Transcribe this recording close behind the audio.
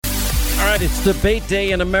right, it's debate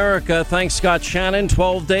day in America. Thanks, Scott Shannon.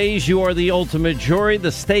 12 days, you are the ultimate jury. The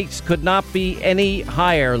stakes could not be any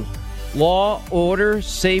higher. Law, order,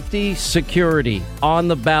 safety, security on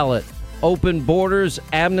the ballot. Open borders,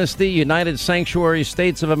 amnesty, United Sanctuary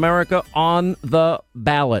States of America on the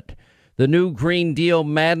ballot. The new Green Deal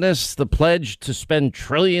madness, the pledge to spend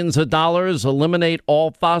trillions of dollars, eliminate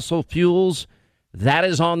all fossil fuels, that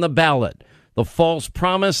is on the ballot. The false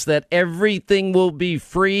promise that everything will be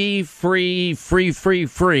free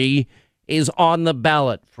is on the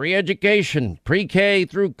ballot. Free education, pre-K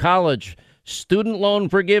through college, student loan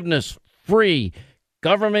forgiveness, free.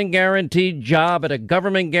 Government guaranteed job at a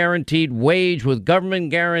government guaranteed wage with government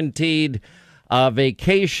guaranteed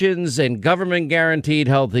vacations and government guaranteed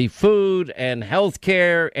healthy food and health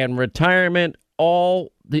care and retirement.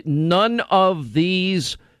 None of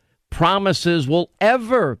these promises will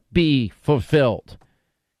ever be fulfilled.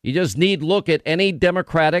 You just need look at any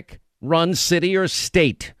Democratic run city or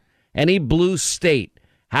state, any blue state.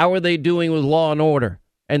 How are they doing with law and order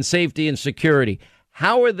and safety and security?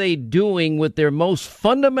 How are they doing with their most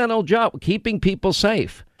fundamental job, keeping people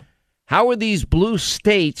safe? How are these blue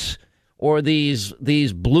states or these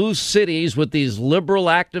blue cities with these liberal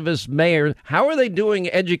activist mayors, how are they doing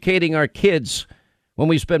educating our kids when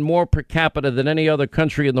we spend more per capita than any other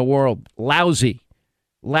country in the world? Lousy,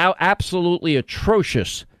 absolutely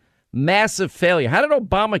atrocious, massive failure. How did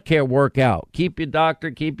Obamacare work out? Keep your doctor,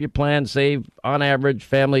 keep your plan, save on average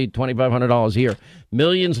family $2,500 a year.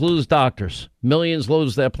 Millions lose doctors. Millions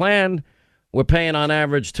lose their plan. We're paying on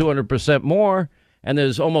average 200% more. And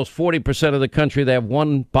there's almost 40% of the country that have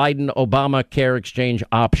one Biden-Obamacare exchange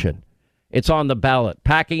option. It's on the ballot.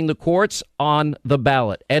 Packing the courts on the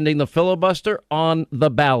ballot. Ending the filibuster on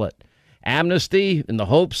the ballot. Amnesty in the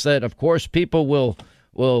hopes that, of course, people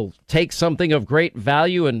will take something of great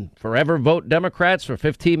value and forever vote Democrats for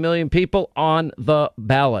 15 million people on the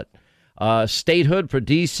ballot. Statehood for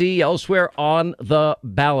D.C., elsewhere on the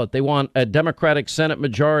ballot. They want a Democratic Senate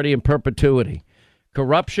majority in perpetuity.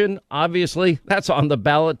 Corruption, obviously, that's on the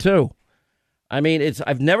ballot, too. I mean,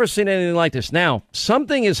 I've never seen anything like this. Now,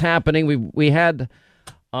 something is happening. We had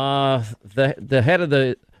the head of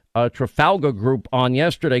the Trafalgar Group on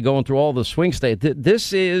yesterday going through all the swing states.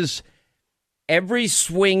 This is every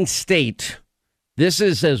swing state. This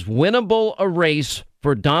is as winnable a race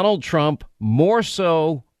for Donald Trump, more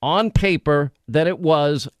so on paper than it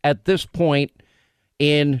was at this point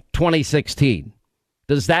in 2016.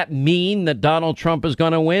 Does that mean that Donald Trump is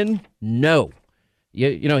going to win? No.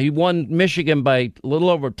 You know, he won Michigan by a little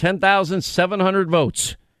over 10,700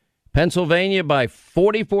 votes. Pennsylvania by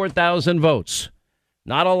 44,000 votes.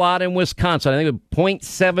 Not a lot in Wisconsin. I think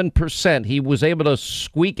 0.7%. He was able to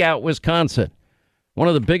squeak out Wisconsin. One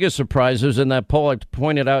of the biggest surprises in that poll I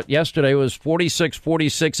pointed out yesterday was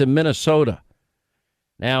 46-46 in Minnesota.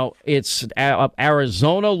 Now, it's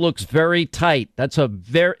Arizona looks very tight.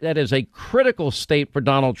 That is a critical state for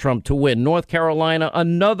Donald Trump to win. North Carolina,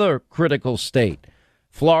 another critical state.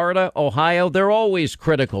 Florida, Ohio, they're always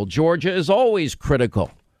critical. Georgia is always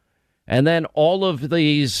critical. And then all of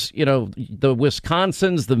these, you know, the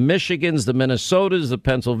Wisconsins, the Michigans, the Minnesotas, the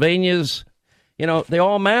Pennsylvanias, you know, they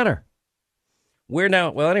all matter.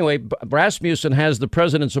 Anyway, Rasmussen has the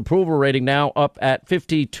president's approval rating now up at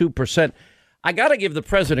 52%. I got to give the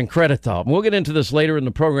president credit, though. We'll get into this later in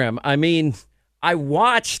the program. I mean, I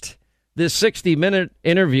watched this 60-minute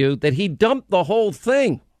interview that he dumped the whole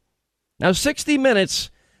thing. Now, 60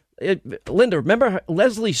 Minutes, Linda, remember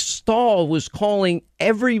Leslie Stahl was calling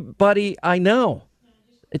everybody I know,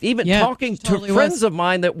 even talking to friends of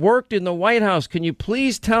mine that worked in the White House. Can you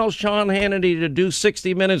please tell Sean Hannity to do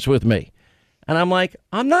 60 Minutes with me? And I'm like,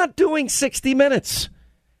 I'm not doing 60 Minutes.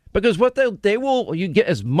 Because what you get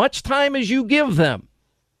as much time as you give them.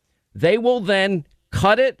 They will then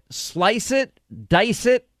cut it, slice it, dice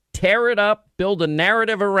it, tear it up, build a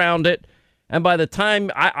narrative around it. And by the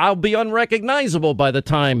time I'll be unrecognizable by the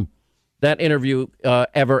time that interview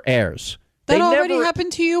ever airs. That already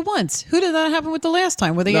happened to you once. Who did that happen with the last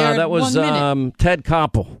time? Where they aired that was 1 minute? Ted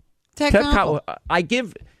Koppel. Ted Koppel.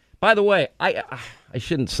 By the way, I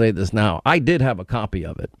shouldn't say this now. I did have a copy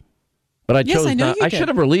of it. But I chose not. I should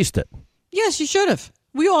have released it. Yes, you should have.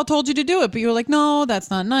 We all told you to do it, but you were like, "No, that's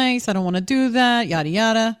not nice. I don't want to do that." Yada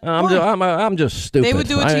yada. I'm just stupid. They would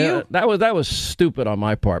do it to you. That was stupid on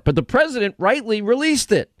my part. But the president rightly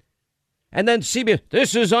released it, and then CBS.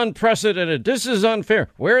 This is unprecedented. This is unfair.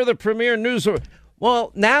 Where are the premier news?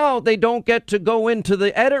 Well, now they don't get to go into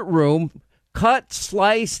the edit room, cut,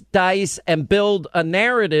 slice, dice, and build a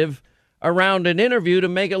narrative around an interview to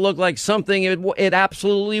make it look like something it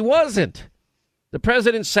absolutely wasn't. The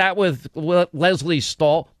president sat with Leslie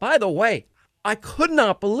Stahl. By the way, I could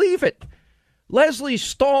not believe it. Leslie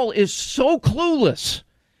Stahl is so clueless.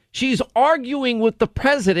 She's arguing with the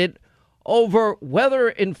president over whether,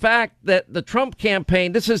 in fact, that the Trump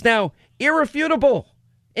campaign, this is now irrefutable,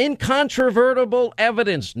 incontrovertible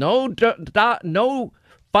evidence. No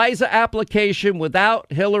FISA application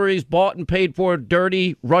without Hillary's bought and paid for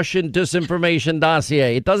dirty Russian disinformation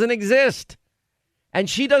dossier. It doesn't exist. And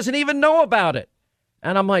she doesn't even know about it.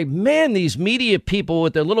 And I'm like, man, these media people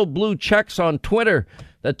with their little blue checks on Twitter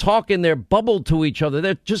that talk in their bubble to each other,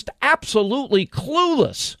 they're just absolutely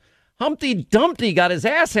clueless. Humpty Dumpty got his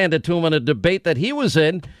ass handed to him in a debate that he was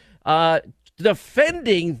in,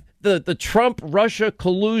 defending the Trump-Russia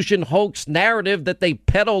collusion hoax narrative that they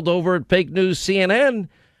peddled over at fake news CNN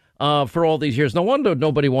for all these years. No wonder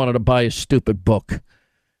nobody wanted to buy his stupid book.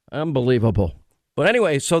 Unbelievable. But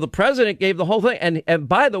anyway, so the president gave the whole thing. And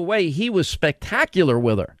by the way, he was spectacular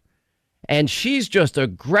with her. And she's just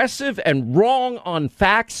aggressive and wrong on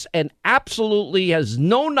facts and absolutely has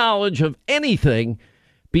no knowledge of anything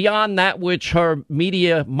beyond that which her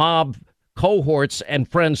media mob cohorts and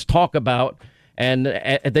friends talk about. And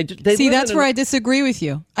they see, that's where I disagree with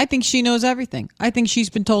you. I think she knows everything. I think she's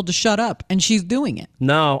been told to shut up, and she's doing it.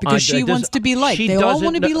 No, because she wants to be liked. They all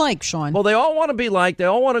want to be liked, Sean. Well, they all want to be liked. They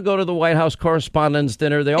all want to go to the White House Correspondents'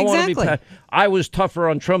 Dinner. They all want to be. I was tougher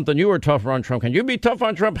on Trump than you were tougher on Trump. Can you be tough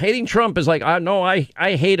on Trump? Hating Trump is like, no, I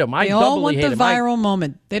hate him. I doubly hate him. They all want the viral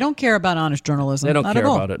moment. They don't care about honest journalism. They don't care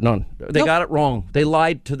about it. None. They got it wrong. They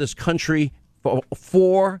lied to this country for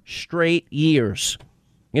 4 straight years.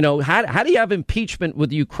 You know, how do you have impeachment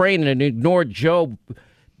with Ukraine and ignore Joe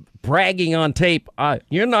bragging on tape?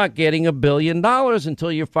 You're not getting $1 billion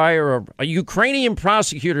until you fire a Ukrainian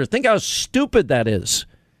prosecutor. Think how stupid that is.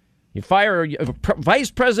 You fire a vice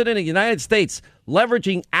president of the United States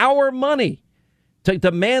leveraging our money to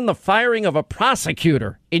demand the firing of a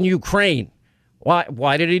prosecutor in Ukraine.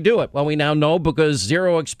 Why did he do it? Well, we now know because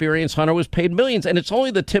zero experience Hunter was paid millions, and it's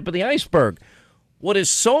only the tip of the iceberg. What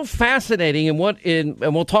is so fascinating, and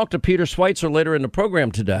we'll talk to Peter Schweitzer later in the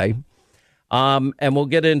program today, and we'll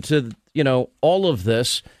get into all of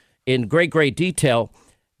this in great detail.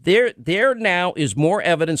 There now is more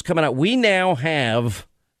evidence coming out. We now have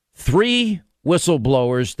 3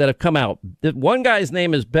 whistleblowers that have come out. One guy's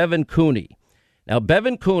name is Bevan Cooney. Now,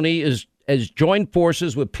 Bevan Cooney has joined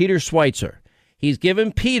forces with Peter Schweitzer. He's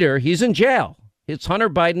in jail. It's Hunter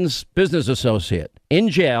Biden's business associate in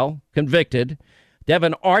jail, convicted.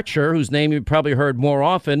 Devin Archer, whose name you've probably heard more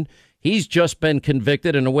often, he's just been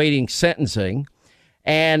convicted and awaiting sentencing.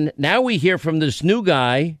 And now we hear from this new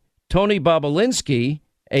guy, Tony Bobulinski,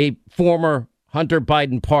 a former Hunter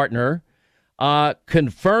Biden partner,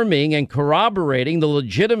 confirming and corroborating the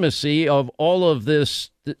legitimacy of all of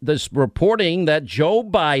this reporting that Joe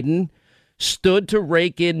Biden stood to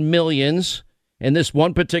rake in millions in this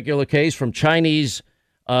one particular case from Chinese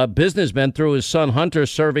businessmen through his son Hunter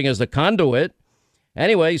serving as the conduit.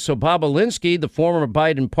 Anyway, so Bobulinski, the former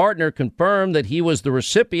Biden partner, confirmed that he was the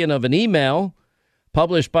recipient of an email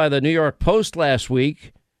published by the New York Post last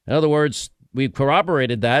week. In other words, we've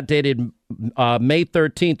corroborated that, dated May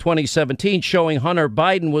 13, 2017, showing Hunter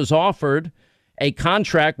Biden was offered a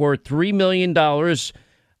contract worth $3 million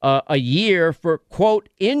a year for, quote,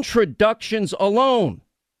 introductions alone.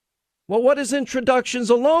 Well, what does introductions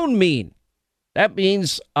alone mean? That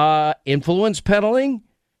means influence peddling.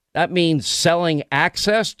 That means selling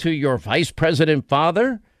access to your vice president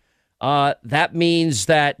father. That means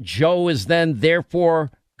that Joe is then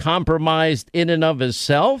therefore compromised in and of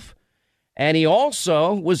himself. And he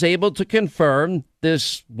also was able to confirm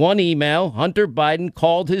this one email. Hunter Biden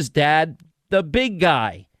called his dad the big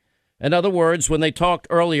guy. In other words, when they talked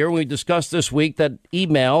earlier, we discussed this week that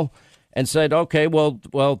email and said, OK, well,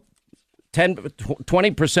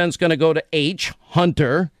 20% is going to go to H,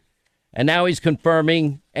 Hunter. And now he's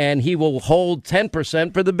confirming, and he will hold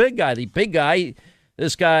 10% for the big guy. The big guy,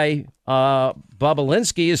 this guy,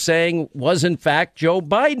 Bobulinski, is saying was, in fact, Joe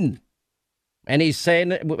Biden. And he's saying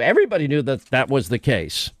that everybody knew that was the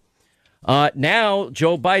case. Now,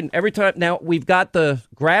 Joe Biden, now we've got the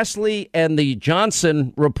Grassley and the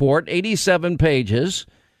Johnson report, 87 pages.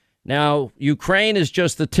 Now, Ukraine is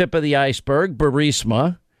just the tip of the iceberg,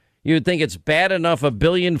 Burisma. You'd think it's bad enough $1.5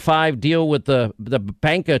 billion deal with the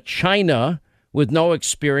Bank of China with no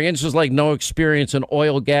experience. It's like no experience in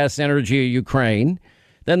oil, gas, energy of Ukraine.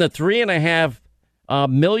 Then the $3.5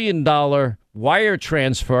 million wire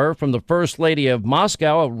transfer from the First Lady of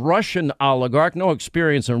Moscow, a Russian oligarch, no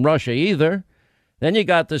experience in Russia either. Then you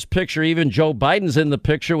got this picture, even Joe Biden's in the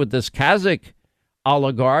picture with this Kazakh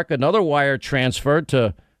oligarch, another wire transfer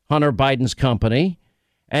to Hunter Biden's company.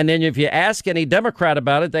 And then if you ask any Democrat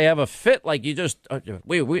about it, they have a fit like you just,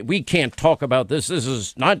 we can't talk about this. This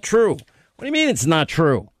is not true. What do you mean it's not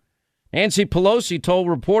true? Nancy Pelosi told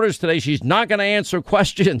reporters today she's not going to answer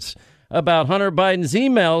questions about Hunter Biden's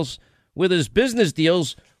emails with his business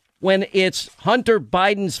deals when it's Hunter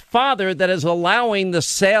Biden's father that is allowing the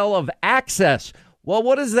sale of access. Well,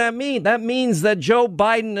 what does that mean? That means that Joe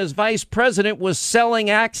Biden, as vice president, was selling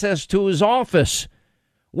access to his office,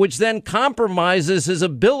 which then compromises his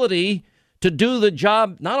ability to do the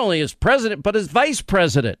job not only as president, but as vice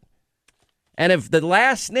president. And if the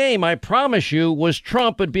last name, I promise you, was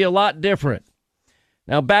Trump, it'd be a lot different.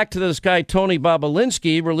 Now, back to this guy, Tony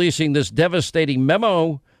Bobulinski, releasing this devastating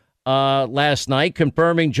memo last night,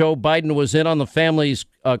 confirming Joe Biden was in on the family's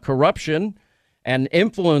corruption and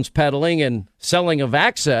influence peddling and selling of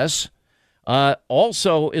access.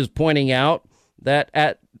 Also is pointing out that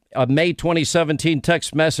at a May 2017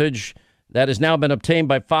 text message that has now been obtained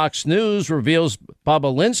by Fox News reveals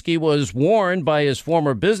Bobulinski was warned by his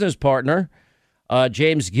former business partner,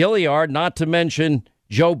 James Gilliard, not to mention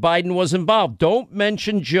Joe Biden was involved. Don't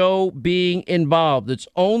mention Joe being involved. It's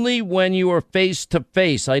only when you are face to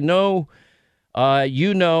face. I know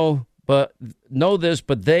you know this,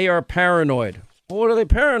 but they are paranoid. Well, what are they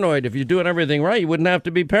paranoid? If you're doing everything right, you wouldn't have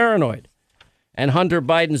to be paranoid. And Hunter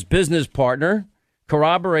Biden's business partner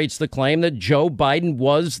corroborates the claim that Joe Biden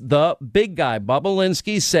was the big guy.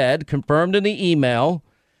 Bobulinski said, confirmed in the email,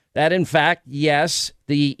 that in fact, yes,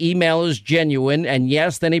 the email is genuine. And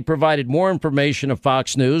yes, then he provided more information to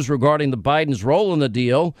Fox News regarding the Biden's role in the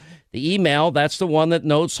deal. The email, that's the one that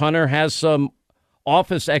notes Hunter has some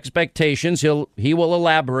office expectations. He will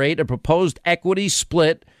elaborate. A proposed equity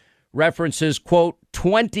split references, quote,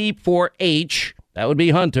 20 for H, that would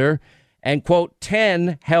be Hunter, and, quote,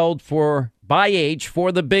 10 held by H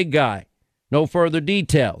for the big guy. No further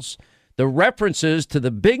details. The references to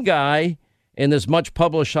the big guy in this much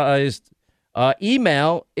publicized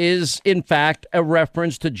email is, in fact, a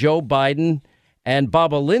reference to Joe Biden. And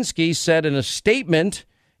Bobulinski said in a statement,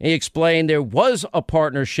 he explained there was a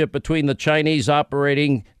partnership between the Chinese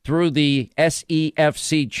operating through the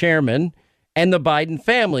SEFC chairman and the Biden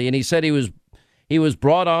family. And he said he was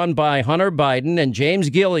brought on by Hunter Biden and James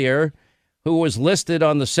Gilliard, who was listed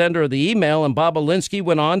on the sender of the email. And Bobulinski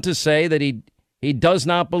went on to say that he does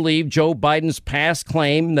not believe Joe Biden's past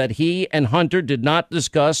claim that he and Hunter did not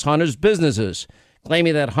discuss Hunter's businesses,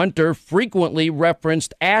 claiming that Hunter frequently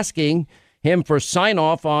referenced asking him for sign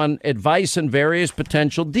off on advice in various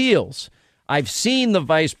potential deals. I've seen the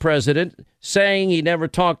vice president saying he never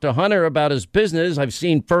talked to Hunter about his business. I've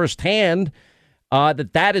seen firsthand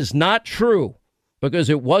that is not true, because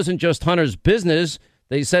it wasn't just Hunter's business.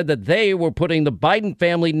 They said that they were putting the Biden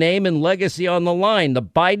family name and legacy on the line. The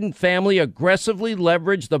Biden family aggressively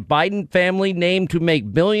leveraged the Biden family name to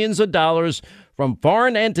make billions of dollars from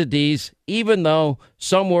foreign entities, even though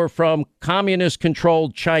some were from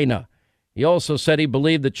communist-controlled China. He also said he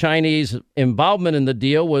believed the Chinese involvement in the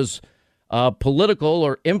deal was political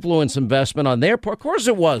or influence investment on their part. Of course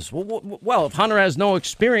it was. Well, if Hunter has no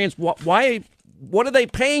experience, what are they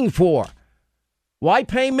paying for? Why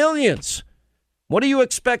pay millions? What are you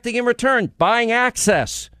expecting in return? Buying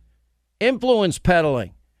access, influence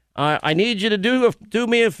peddling. I need you to do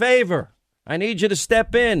me a favor. I need you to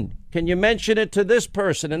step in. Can you mention it to this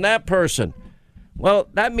person and that person? Well,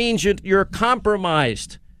 that means you're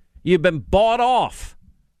compromised. You've been bought off.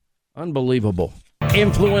 Unbelievable.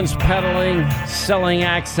 Influence peddling, selling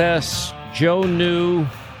access. Joe knew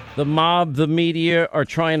the mob, the media are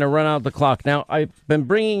trying to run out the clock. Now, I've been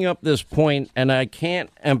bringing up this point, and I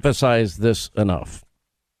can't emphasize this enough.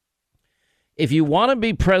 If you want to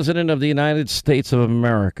be president of the United States of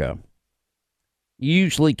America, you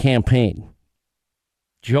usually campaign.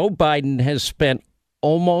 Joe Biden has spent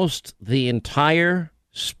almost the entire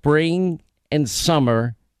spring and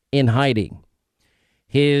summer in hiding.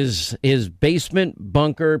 His basement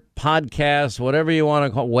bunker podcast, whatever you want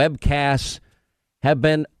to call webcasts, have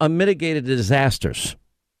been unmitigated disasters.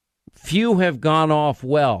 Few have gone off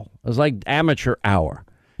well. It's like amateur hour.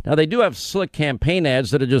 Now, they do have slick campaign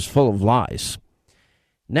ads that are just full of lies.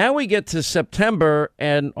 Now we get to September,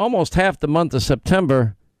 and almost half the month of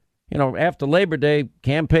September, after Labor Day,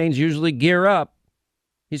 campaigns usually gear up.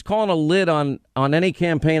 He's calling a lid on any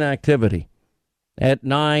campaign activity at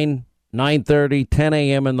 9:30, 10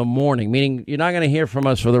 a.m. in the morning, meaning you're not going to hear from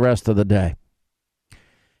us for the rest of the day.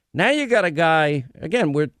 Now you got a guy,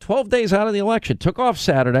 again, we're 12 days out of the election, took off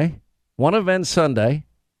Saturday, one event Sunday,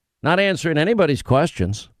 not answering anybody's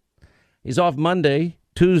questions. He's off Monday,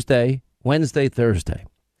 Tuesday, Wednesday, Thursday.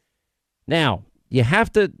 Now, you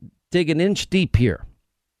have to dig an inch deep here.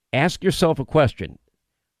 ask yourself a question.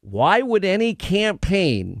 Why would any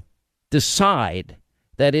campaign decide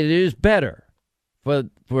that it is better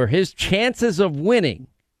for his chances of winning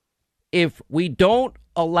if we don't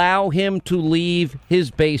allow him to leave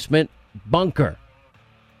his basement bunker?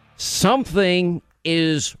 Something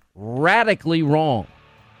is radically wrong.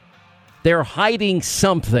 They're hiding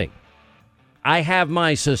something. I have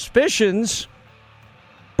my suspicions,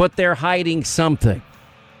 but they're hiding something.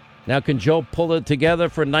 Now, can Joe pull it together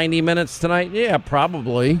for 90 minutes tonight? Yeah,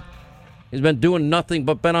 probably. He's been doing nothing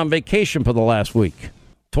but been on vacation for the last week.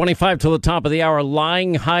 25 to the top of the hour,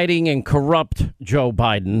 lying, hiding, and corrupt Joe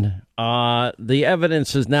Biden. The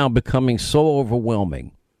evidence is now becoming so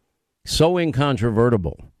overwhelming, so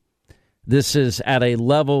incontrovertible. This is at a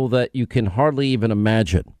level that you can hardly even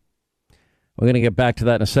imagine. We're going to get back to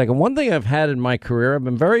that in a second. One thing I've had in my career, I've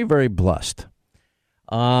been very, very blessed.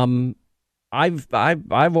 I've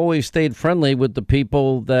always stayed friendly with the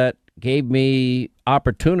people that gave me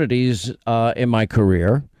opportunities in my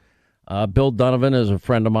career. Bill Donovan is a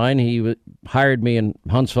friend of mine. He hired me in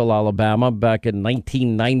Huntsville, Alabama, back in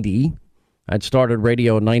 1990. I'd started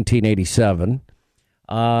radio in 1987.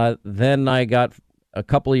 Then I got a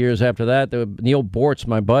couple of years after that, Neil Bortz,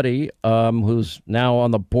 my buddy, who's now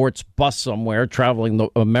on the Bortz bus somewhere, traveling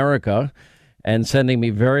America, and sending me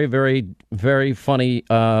very, very, very funny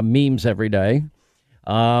memes every day.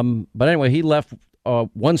 But anyway, he left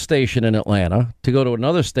one station in Atlanta to go to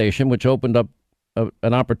another station, which opened up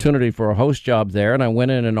an opportunity for a host job there. And I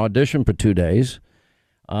went in and auditioned for 2 days.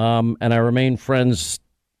 And I remained friends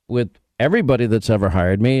with everybody that's ever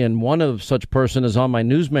hired me. And one of such person is on my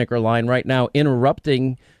newsmaker line right now,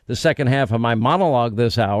 interrupting the second half of my monologue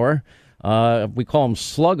this hour. We call him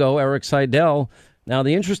Sluggo, Eric Seidel. Now,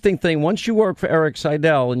 the interesting thing, once you work for Eric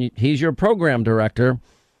Seidel and he's your program director,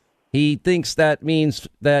 he thinks that means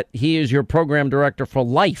that he is your program director for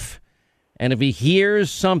life. And if he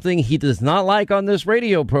hears something he does not like on this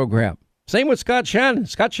radio program, same with Scott Shannon.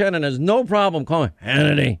 Scott Shannon has no problem calling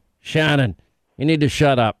Hannity, Shannon, you need to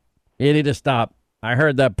shut up. You need to stop. I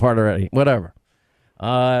heard that part already. Whatever.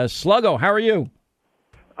 Sluggo, how are you?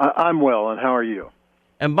 I'm well, and how are you?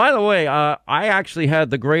 And by the way, I actually had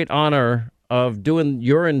the great honor of doing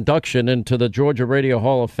your induction into the Georgia Radio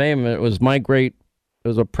Hall of Fame. It was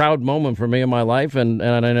a proud moment for me in my life, and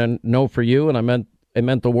I know for you, and it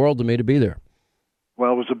meant the world to me to be there.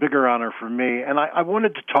 Well, it was a bigger honor for me, and I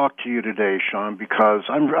wanted to talk to you today, Sean, because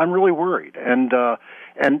I'm really worried, and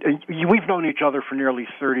we've known each other for nearly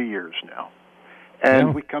 30 years now,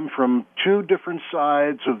 and we come from two different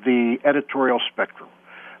sides of the editorial spectrum.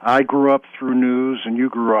 I grew up through news, and you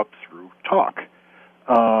grew up through talk.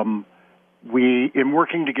 In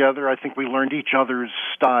working together, I think we learned each other's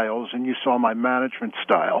styles, and you saw my management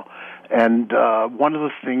style. And one of the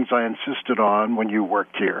things I insisted on when you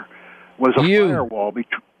worked here was a firewall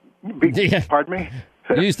between. Pardon me?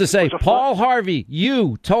 You used to say, Paul Harvey,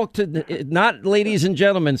 you talk to, not ladies and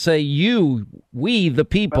gentlemen, say you, we, the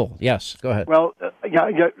people. Well, yes, go ahead. Well,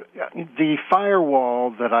 the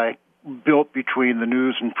firewall that I built between the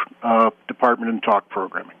news and department and talk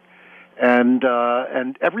programming. And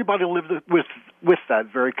everybody lived with that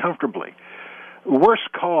very comfortably. The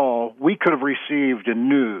worst call we could have received in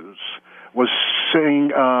news was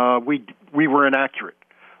saying we were inaccurate,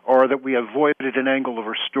 or that we avoided an angle of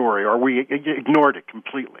our story, or we ignored it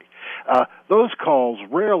completely. Those calls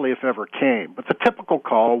rarely, if ever, came. But the typical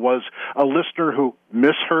call was a listener who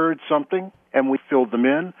misheard something, and we filled them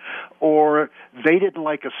in, or they didn't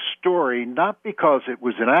like a story, not because it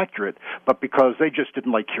was inaccurate, but because they just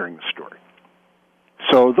didn't like hearing the story.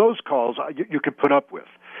 So those calls you could put up with.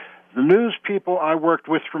 The news people I worked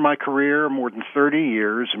with for my career, more than 30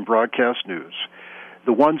 years in broadcast news,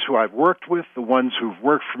 the ones who I've worked with, the ones who've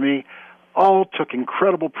worked for me, all took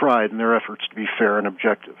incredible pride in their efforts to be fair and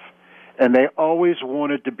objective. And they always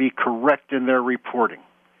wanted to be correct in their reporting.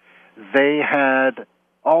 They had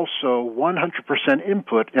also 100%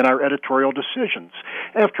 input in our editorial decisions.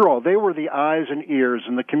 After all, they were the eyes and ears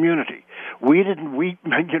in the community.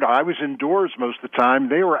 I was indoors most of the time.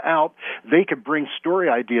 They were out. They could bring story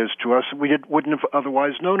ideas to us that we wouldn't have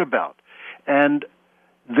otherwise known about. And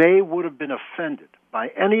they would have been offended by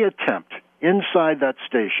any attempt inside that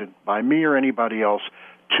station, by me or anybody else,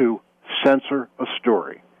 to censor a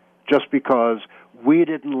story just because we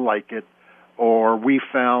didn't like it or we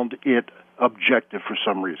found it objective for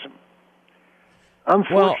some reason.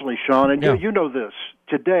 Unfortunately, Sean, and you know this,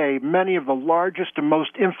 today many of the largest and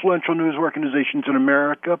most influential news organizations in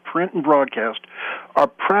America, print and broadcast, are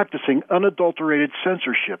practicing unadulterated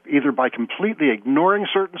censorship, either by completely ignoring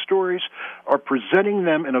certain stories or presenting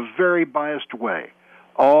them in a very biased way.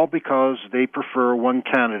 all because they prefer one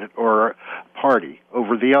candidate or party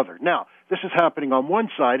over the other. Now, this is happening on one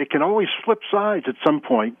side. It can always flip sides at some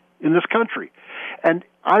point in this country. And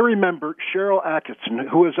I remember Cheryl Atkinson,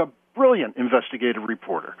 who is a brilliant investigative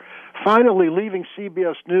reporter, finally leaving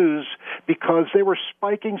CBS News because they were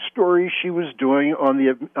spiking stories she was doing on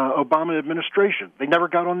the Obama administration. They never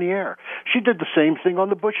got on the air. She did the same thing on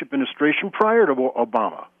the Bush administration prior to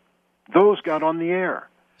Obama. Those got on the air.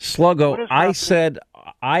 Sluggo,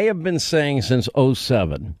 I have been saying since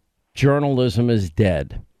 '07, journalism is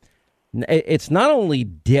dead. It's not only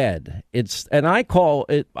dead,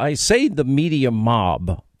 I say the media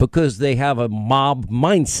mob because they have a mob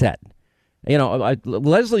mindset. You know,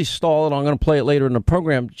 Leslie Stahl, and I'm going to play it later in the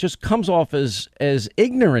program, just comes off as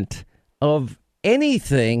ignorant of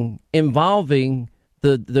anything involving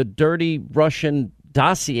the dirty Russian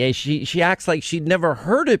dossier. She acts like she'd never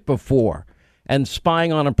heard it before, and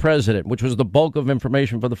spying on a president, which was the bulk of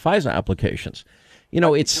information for the FISA applications. You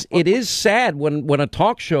know, it is sad when a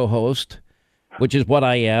talk show host, which is what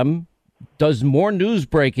I am, does more news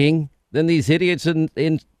breaking than these idiots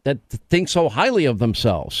that think so highly of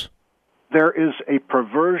themselves. There is a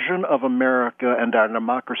perversion of America and our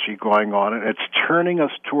democracy going on, and it's turning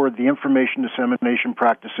us toward the information dissemination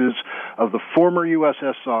practices of the former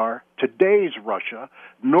USSR, today's Russia,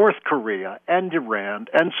 North Korea, and Iran,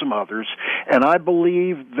 and some others. And I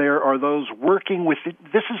believe there are those working with it.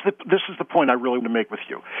 This is the point I really want to make with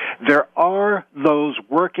you. There are those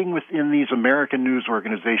working within these American news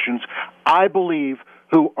organizations, I believe,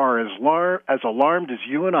 who are as alarmed as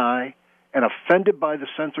you and I, and offended by the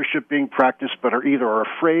censorship being practiced, but are either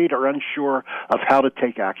afraid or unsure of how to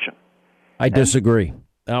take action. I disagree.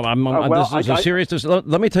 This is a serious.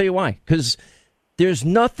 Let me tell you why. Because there's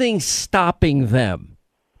nothing stopping them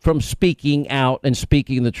from speaking out and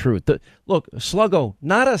speaking the truth. Look, Sluggo,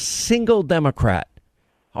 not a single Democrat,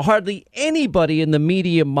 hardly anybody in the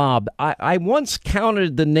media mob. I once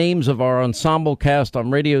counted the names of our ensemble cast on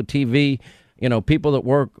radio, TV. You know, people that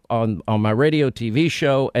work on my radio TV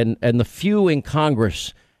show and the few in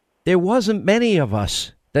Congress. There wasn't many of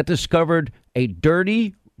us that discovered a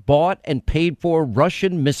dirty, bought and paid for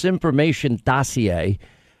Russian misinformation dossier,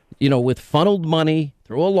 you know, with funneled money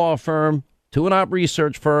through a law firm, to an op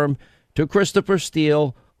research firm, to Christopher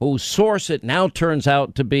Steele, whose source it now turns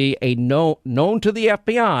out to be a known to the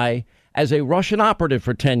FBI as a Russian operative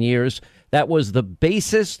for 10 years. That was the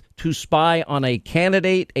basis to spy on a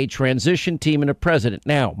candidate, a transition team, and a president.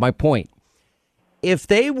 Now, my point, if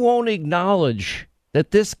they won't acknowledge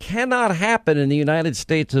that this cannot happen in the United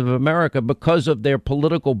States of America because of their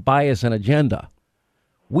political bias and agenda,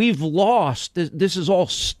 we've lost. This is all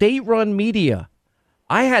state-run media.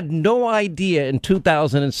 I had no idea in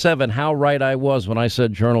 2007 how right I was when I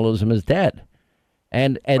said journalism is dead.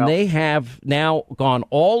 And they have now gone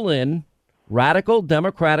all in. Radical,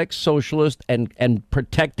 democratic, socialist, and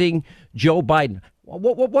protecting Joe Biden.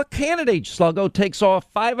 What candidate, Sluggo, takes off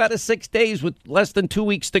 5 out of 6 days with less than 2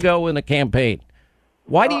 weeks to go in the campaign?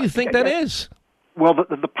 Why do you think that is? Well,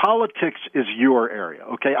 the politics is your area,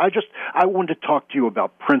 okay? I wanted to talk to you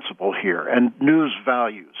about principle here and news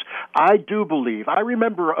values. I do believe, I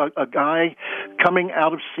remember a guy coming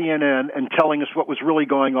out of CNN and telling us what was really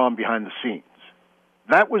going on behind the scenes.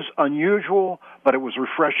 That was unusual, but it was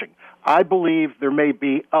refreshing. I believe there may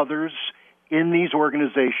be others in these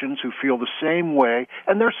organizations who feel the same way,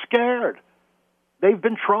 and they're scared. They've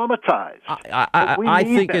been traumatized. I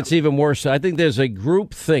think it's even worse. I think there's a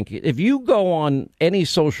group think. If you go on any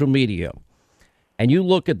social media and you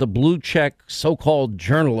look at the blue check so-called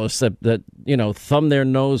journalists that you know thumb their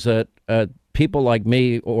nose at people like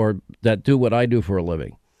me or that do what I do for a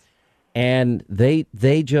living, and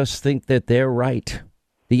they just think that they're right.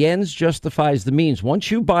 The ends justifies the means. Once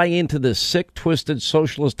you buy into this sick, twisted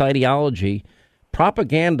socialist ideology,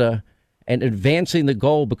 propaganda and advancing the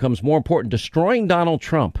goal becomes more important. Destroying Donald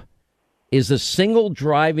Trump is the single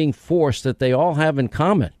driving force that they all have in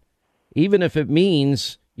common, even if it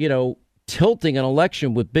means, you know, tilting an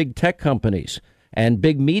election with big tech companies and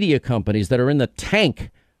big media companies that are in the tank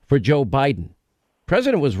for Joe Biden. The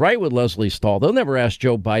president was right with Leslie Stahl. They'll never ask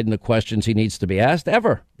Joe Biden the questions he needs to be asked,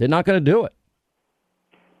 ever. They're not going to do it.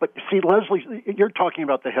 But see, Leslie, you're talking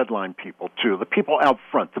about the headline people, too, the people out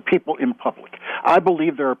front, the people in public. I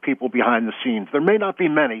believe there are people behind the scenes. There may not be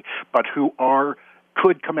many, but who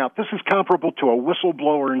could come out. This is comparable to a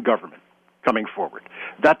whistleblower in government coming forward.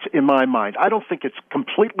 That's in my mind. I don't think it's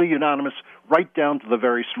completely unanimous, right down to the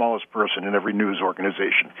very smallest person in every news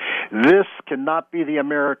organization. This cannot be the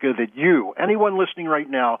America that you, anyone listening right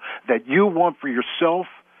now, that you want for yourself,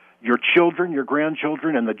 your children, your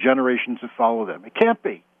grandchildren, and the generations that follow them. It can't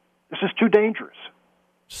be. This is too dangerous.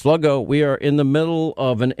 Sluggo, we are in the middle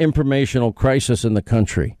of an informational crisis in the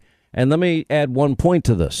country. And let me add one point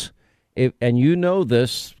to this. And you know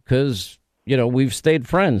this because, we've stayed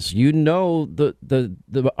friends. You know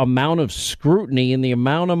the amount of scrutiny and the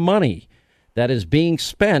amount of money that is being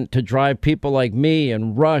spent to drive people like me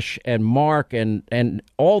and Rush and Mark and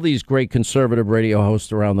all these great conservative radio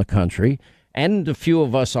hosts around the country, and a few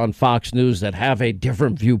of us on Fox News that have a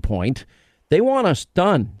different viewpoint. They want us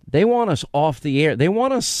done. They want us off the air. They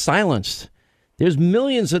want us silenced. There's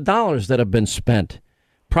millions of dollars that have been spent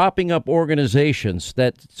propping up organizations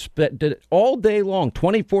that all day long,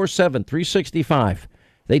 24/7, 365.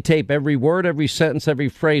 They tape every word, every sentence, every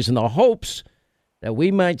phrase in the hopes that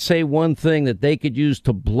we might say one thing that they could use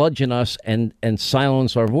to bludgeon us and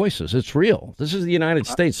silence our voices. It's real. This is the United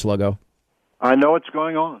States, Sluggo. I know what's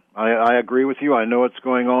going on. I agree with you. I know what's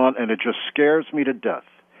going on, and it just scares me to death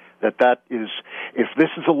that is, if this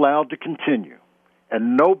is allowed to continue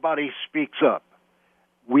and nobody speaks up,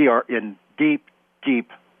 we are in deep,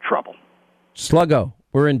 deep trouble. Sluggo,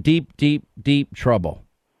 we're in deep, deep, deep trouble.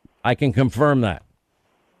 I can confirm that.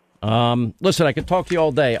 Listen, I could talk to you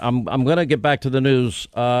all day. I'm going to get back to the news.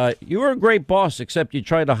 You were a great boss, except you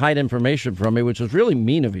tried to hide information from me, which was really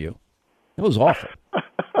mean of you. It was awful.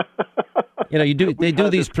 They do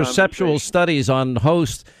these perceptual studies on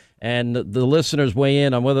hosts, and the listeners weigh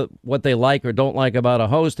in on what they like or don't like about a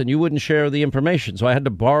host, and you wouldn't share the information, so I had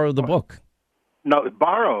to borrow the book. No,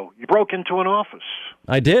 borrow. You broke into an office.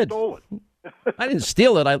 I did. Stole it. I didn't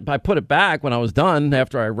steal it. I put it back when I was done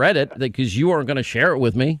after I read it because you weren't going to share it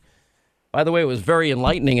with me. By the way, it was very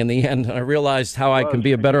enlightening in the end. I realized how I can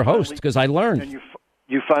be a better host because I learned. And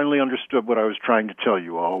you finally understood what I was trying to tell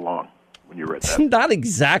you all along when you read that. Not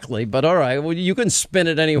exactly, but all right. Well, you can spin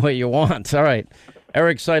it any way you want. All right.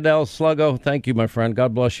 Eric Seidel, Sluggo, thank you, my friend.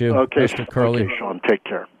 God bless you. Okay, Mr. Curley. Okay, Sean, take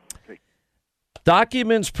care.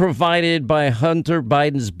 Documents provided by Hunter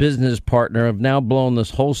Biden's business partner have now blown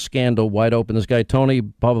this whole scandal wide open. This guy, Tony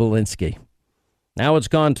Bobulinski. Now it's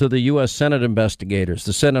gone to the U.S. Senate investigators,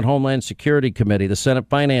 the Senate Homeland Security Committee, the Senate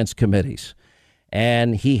Finance Committees.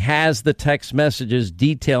 And he has the text messages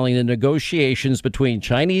detailing the negotiations between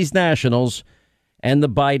Chinese nationals and the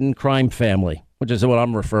Biden crime family, which is what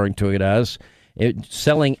I'm referring to it as.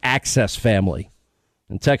 Selling access family.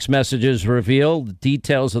 And text messages reveal the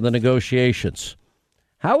details of the negotiations.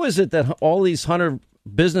 How is it that all these Hunter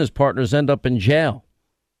business partners end up in jail?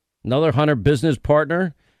 Another Hunter business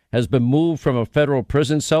partner has been moved from a federal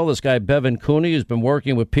prison cell. This guy, Bevan Cooney, who's been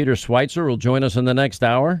working with Peter Schweitzer, will join us in the next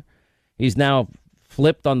hour. He's now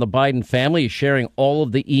flipped on the Biden family. He's sharing all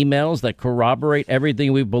of the emails that corroborate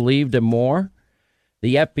everything we believed and more.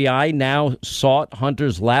 The FBI now sought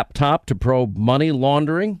Hunter's laptop to probe money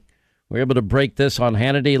laundering. We were able to break this on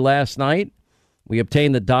Hannity last night. We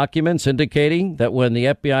obtained the documents indicating that when the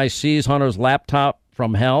FBI seized Hunter's laptop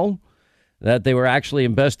from hell, that they were actually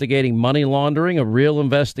investigating money laundering, a real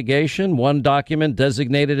investigation. One document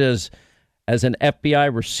designated as an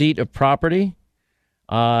FBI receipt of property,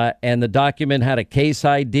 and the document had a case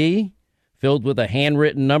ID filled with a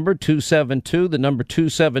handwritten number, 272. The number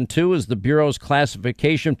 272 is the Bureau's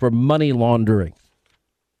classification for money laundering.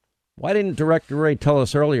 Why didn't Director Wray tell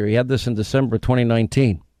us earlier? He had this in December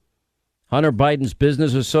 2019. Hunter Biden's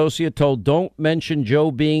business associate told, don't mention Joe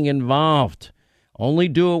being involved. Only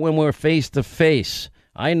do it when we're face to face.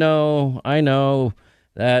 I know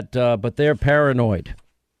that, but they're paranoid.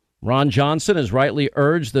 Ron Johnson has rightly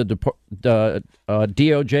urged the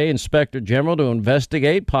DOJ Inspector General to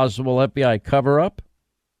investigate possible FBI cover-up.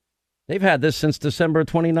 They've had this since December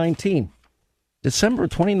 2019. December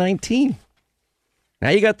 2019. Now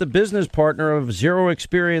you got the business partner of Zero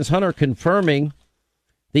Experience Hunter confirming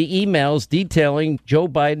the emails detailing Joe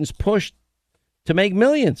Biden's push to make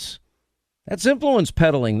millions. That's influence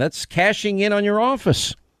peddling. That's cashing in on your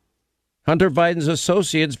office. Hunter Biden's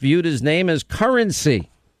associates viewed his name as currency.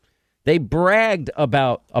 They bragged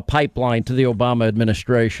about a pipeline to the Obama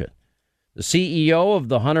administration. The CEO of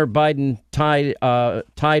the Hunter Biden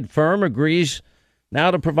tied firm agrees now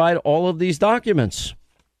to provide all of these documents.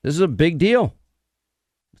 This is a big deal.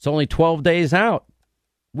 It's only 12 days out.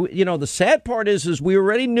 The sad part is we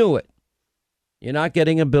already knew it. You're not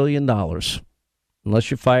getting $1 billion unless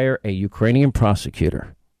you fire a Ukrainian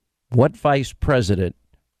prosecutor. What vice president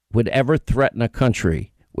would ever threaten a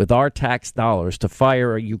country with our tax dollars to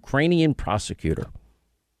fire a Ukrainian prosecutor?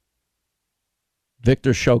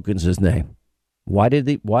 Viktor Shokin's his name. Why did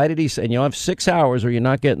he say, and you'll have 6 hours or you're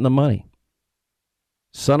not getting the money?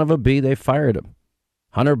 Son of a bee, they fired him.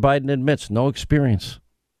 Hunter Biden admits no experience.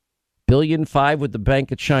 $1.5 billion with the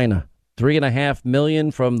Bank of China. $3.5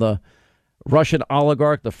 million from the Russian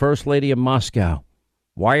oligarch, the First Lady of Moscow.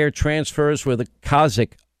 wire transfers with a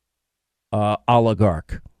Kazakh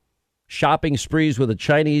oligarch, shopping sprees with a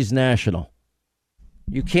Chinese national.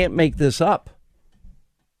 You can't make this up.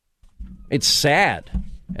 It's sad.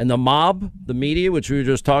 And the mob, the media, which we were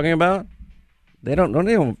just talking about, they don't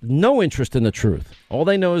no interest in the truth. All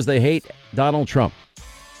they know is they hate Donald Trump.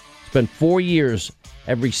 It's been 4 years,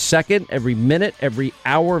 every second, every minute, every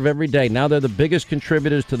hour of every day. Now they're the biggest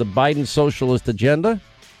contributors to the Biden socialist agenda,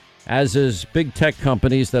 as is big tech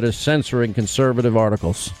companies that are censoring conservative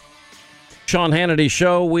articles. Sean Hannity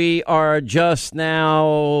Show. We are just now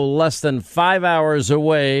less than 5 hours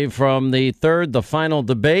away from the final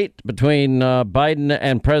debate between Biden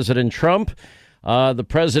and President Trump. The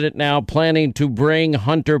president now planning to bring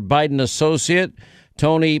Hunter Biden associate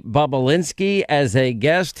Tony Bobulinski as a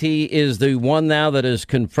guest. He is the one now that is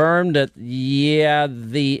confirmed that,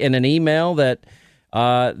 in an email that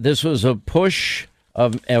this was a push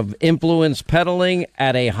of influence peddling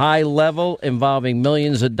at a high level involving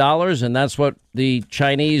millions of dollars. And that's what the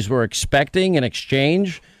Chinese were expecting in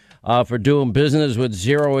exchange for doing business with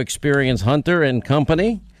zero experience Hunter and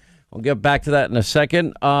company. We'll get back to that in a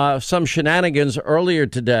second. Some shenanigans earlier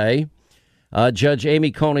today. Judge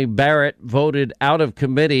Amy Coney Barrett voted out of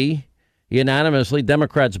committee unanimously.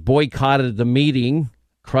 Democrats boycotted the meeting.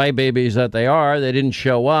 Crybabies that they are. They didn't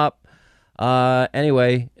show up.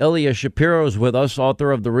 Anyway, Ilya Shapiro is with us,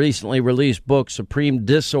 author of the recently released book, Supreme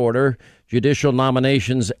Disorder, Judicial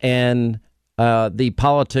Nominations and the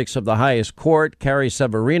Politics of the Highest Court. Carrie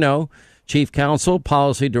Severino, Chief Counsel,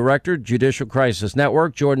 Policy Director, Judicial Crisis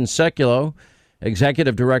Network. Jordan Sekulow,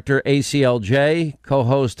 Executive Director, ACLJ,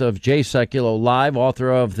 co-host of J Sekulow Live, author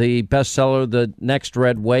of the bestseller, The Next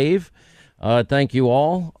Red Wave. Thank you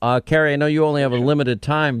all. Carrie, I know you only have a limited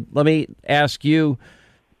time. Let me ask you,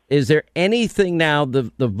 is there anything now,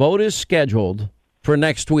 the vote is scheduled for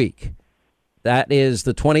next week. That is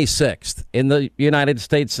the 26th in the United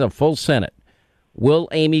States, a full Senate. Will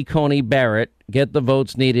Amy Coney Barrett get the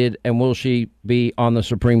votes needed, and will she be on the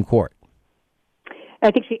Supreme Court?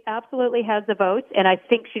 I think she absolutely has the votes, and I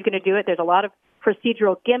think she's going to do it. There's a lot of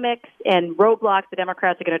procedural gimmicks and roadblocks the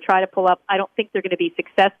Democrats are going to try to pull up. I don't think they're going to be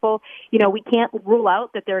successful. You know, we can't rule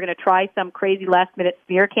out that they're going to try some crazy last-minute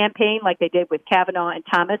smear campaign like they did with Kavanaugh and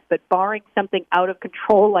Thomas, but barring something out of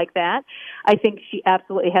control like that, I think she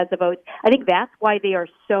absolutely has the votes. I think that's why they are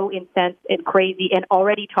so incensed and crazy and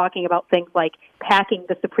already talking about things like packing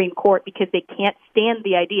the Supreme Court, because they can't stand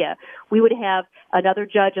the idea. We would have another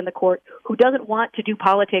judge in the court who doesn't want to do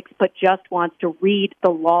politics but just wants to read the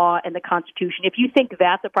law and the Constitution. If you think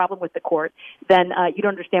that's a problem with the court, then you don't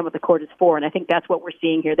understand what the court is for, and I think that's what we're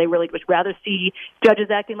seeing here. They really would rather see judges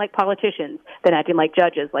acting like politicians than acting like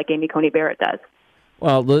judges like Amy Coney Barrett does.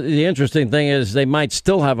 Well, the interesting thing is they might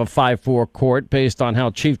still have a 5-4 court based on how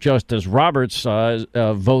Chief Justice Roberts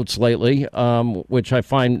votes lately, which I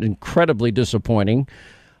find incredibly disappointing.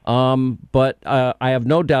 But I have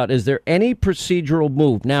no doubt, is there any procedural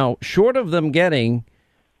move? Now, short of them getting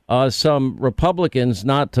some Republicans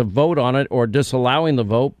not to vote on it or disallowing the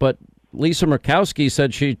vote, but Lisa Murkowski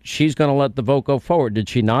said she's going to let the vote go forward. Did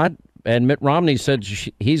she not? And Mitt Romney said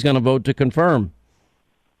he's going to vote to confirm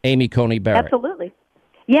Amy Coney Barrett. Absolutely.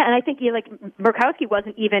 Yeah, and I think Murkowski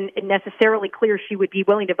wasn't even necessarily clear she would be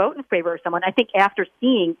willing to vote in favor of someone. I think after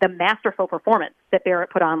seeing the masterful performance that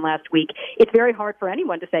Barrett put on last week, it's very hard for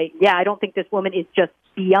anyone to say, yeah, I don't think this woman is just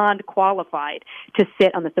beyond qualified to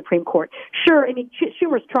sit on the Supreme Court. Sure, I mean,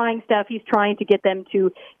 Schumer's trying stuff. He's trying to get them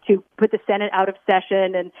to put the Senate out of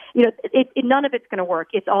session, and none of it's going to work.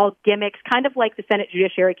 It's all gimmicks, kind of like the Senate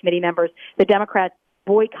Judiciary Committee members, the Democrats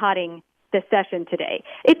boycotting the session today.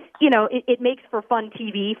 It's, it makes for fun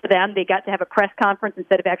TV for them. They got to have a press conference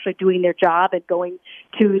instead of actually doing their job and going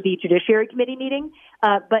to the Judiciary Committee meeting.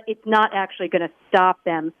 But it's not actually going to stop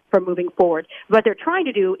them from moving forward. What they're trying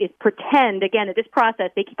to do is pretend, again, in this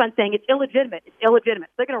process, they keep on saying it's illegitimate. It's illegitimate.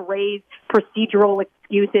 So they're going to raise procedural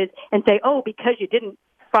excuses and say, oh, because you didn't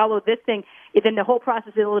follow this thing, then the whole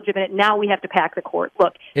process is illegitimate. Now we have to pack the court.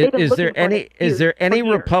 Look, is there any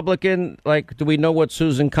Republican, do we know what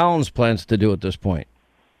Susan Collins plans to do at this point?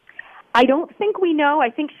 I don't think we know.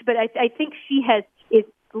 I think she is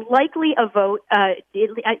likely a vote,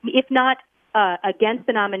 if not against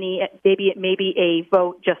the nominee. Maybe it may be a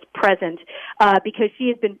vote just present, because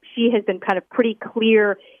she has been kind of pretty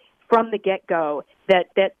clear from the get-go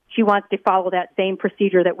that she wants to follow that same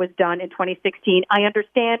procedure that was done in 2016. I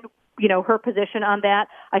understand, her position on that.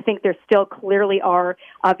 I think there still clearly are,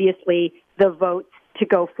 obviously, the votes to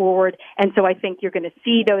go forward. And so I think you're going to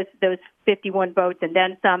see those 51 votes and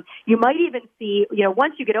then some. You might even see,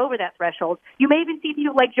 once you get over that threshold, you may even see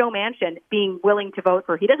people like Joe Manchin being willing to vote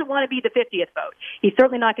for. He doesn't want to be the 50th vote. He's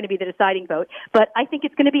certainly not going to be the deciding vote. But I think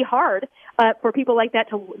it's going to be hard for people like that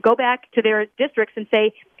to go back to their districts and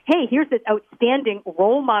say, hey, here's this outstanding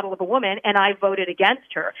role model of a woman, and I voted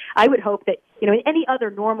against her. I would hope that, in any other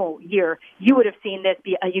normal year, you would have seen this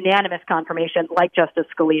be a unanimous confirmation like Justice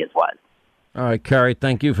Scalia's was. All right, Carrie,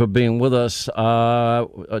 thank you for being with us.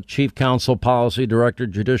 Chief Counsel, Policy Director,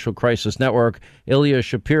 Judicial Crisis Network, Ilya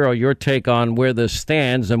Shapiro, your take on where this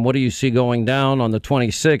stands and what do you see going down on the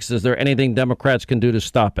 26th? Is there anything Democrats can do to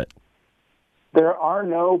stop it? There are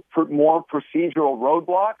no more procedural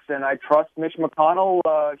roadblocks, and I trust Mitch McConnell.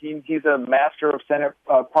 He's a master of Senate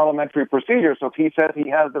parliamentary procedure, so if he says he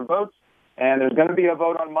has the votes and there's going to be a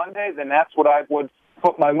vote on Monday, then that's what I would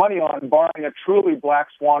put my money on, barring a truly black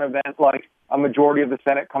swan event like a majority of the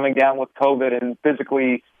Senate coming down with COVID and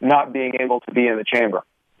physically not being able to be in the chamber.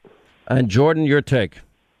 And Jordan, your take?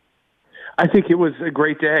 I think it was a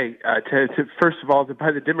great day. First of all,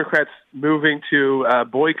 by the Democrats moving to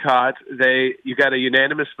boycott, you got a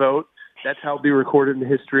unanimous vote. That's how it'll be recorded in the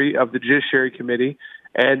history of the Judiciary Committee,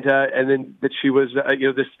 and then that she was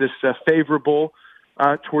this favorable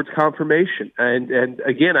towards confirmation. And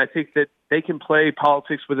again, I think that they can play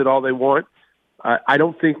politics with it all they want. I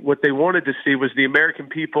don't think what they wanted to see was the American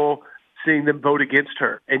people seeing them vote against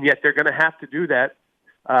her, and yet they're going to have to do that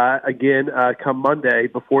again come Monday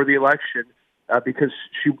before the election because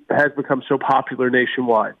she has become so popular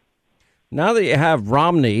nationwide. Now that you have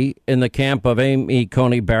Romney in the camp of Amy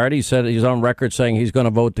Coney Barrett, he said he's on record saying he's going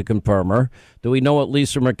to vote to confirm her. Do we know what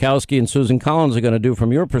Lisa Murkowski and Susan Collins are going to do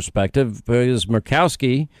from your perspective? Because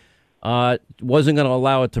Murkowski wasn't going to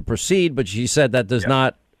allow it to proceed, but she said that does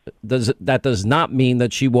not mean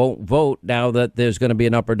that she won't vote now that there's going to be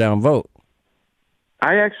an up or down vote.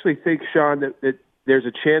 I actually think, Sean, that there's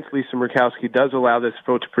a chance Lisa Murkowski does allow this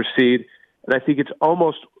vote to proceed, and I think it's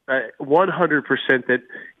almost 100% that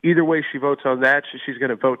either way she votes on that, she's going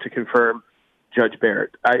to vote to confirm Judge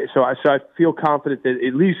Barrett. So I feel confident that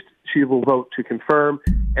at least she will vote to confirm,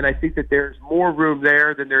 and I think that there's more room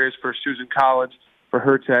there than there is for Susan Collins for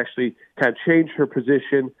her to actually kind of change her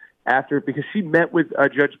position after, because she met with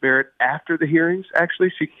Judge Barrett after the hearings.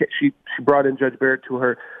 Actually, she brought in Judge Barrett to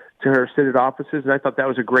her Senate offices, and I thought that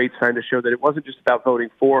was a great sign to show that it wasn't just about voting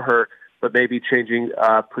for her, but maybe changing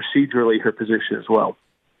procedurally her position as well.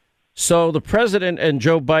 So the president and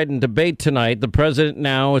Joe Biden debate tonight. The president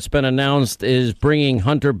now, it's been announced, is bringing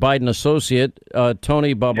Hunter Biden associate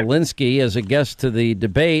Tony Bobulinski as a guest to the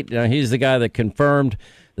debate. He's the guy that confirmed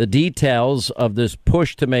the details of this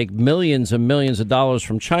push to make millions and millions of dollars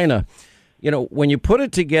from China. When you put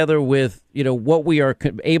it together with, what we are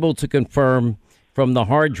able to confirm from the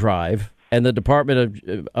hard drive and the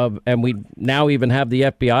Department of and we now even have the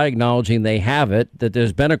FBI acknowledging they have it, that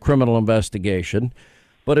there's been a criminal investigation.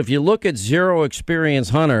 But if you look at zero experience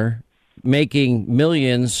Hunter making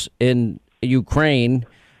millions in Ukraine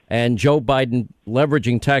and Joe Biden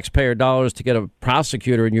leveraging taxpayer dollars to get a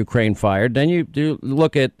prosecutor in Ukraine fired, then you do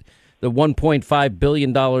look at the $1.5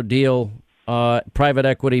 billion deal, private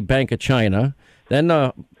equity Bank of China, then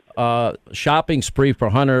the shopping spree for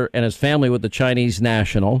Hunter and his family with the Chinese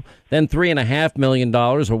national, then $3.5 million,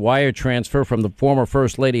 a wire transfer from the former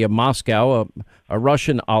First Lady of Moscow, a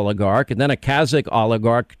Russian oligarch, and then a Kazakh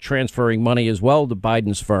oligarch transferring money as well to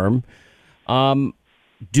Biden's firm.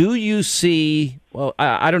 Do you see, well,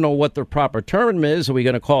 I don't know what the proper term is. Are we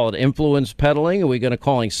going to call it influence peddling? Are we going to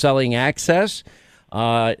call it selling access?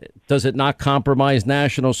 Does it not compromise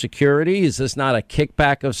national security? Is this not a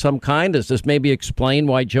kickback of some kind? Does this maybe explain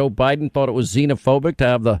why Joe Biden thought it was xenophobic to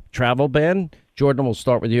have the travel ban? Jordan, we'll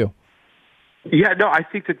start with you. Yeah, no, I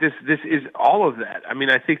think that this is all of that. I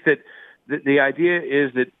mean, I think that the idea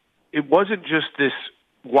is that it wasn't just this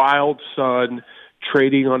wild son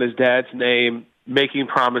trading on his dad's name, making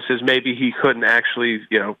promises maybe he couldn't actually,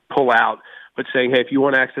 pull out, but saying, hey, if you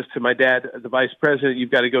want access to my dad, the vice president,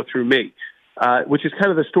 you've got to go through me. Which is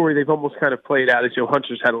kind of the story they've almost kind of played out as,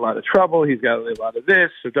 Hunter's had a lot of trouble. He's got a lot of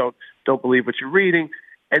this, so don't believe what you're reading.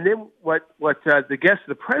 And then what the guest of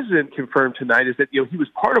the president confirmed tonight is that, he was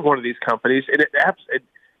part of one of these companies, and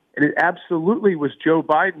it absolutely was Joe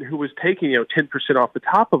Biden who was taking, 10% off the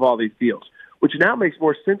top of all these deals, which now makes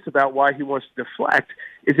more sense about why he wants to deflect,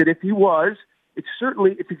 is that if he was, it's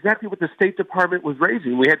exactly what the State Department was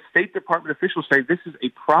raising. We had State Department officials saying this is a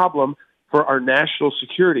problem for our national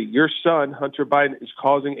security. Your son, Hunter Biden, is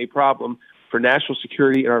causing a problem for national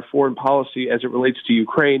security and our foreign policy as it relates to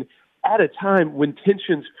Ukraine at a time when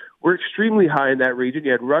tensions were extremely high in that region.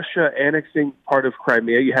 You had Russia annexing part of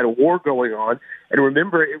Crimea. You had a war going on. And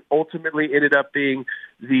remember, it ultimately ended up being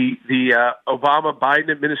the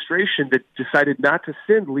Obama-Biden administration that decided not to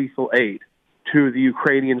send lethal aid to the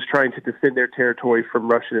Ukrainians trying to defend their territory from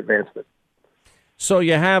Russian advancement. So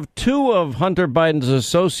you have two of Hunter Biden's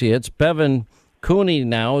associates. Bevan Cooney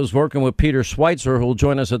now is working with Peter Schweitzer, who will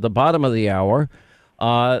join us at the bottom of the hour.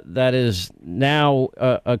 That is now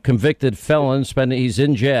a convicted felon. He's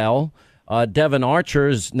in jail. Devin Archer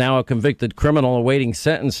is now a convicted criminal awaiting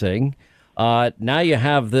sentencing. Now you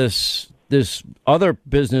have this other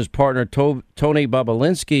business partner, Tony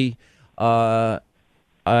Bobulinski,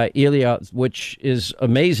 Ilya, which is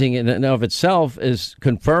amazing in and of itself, is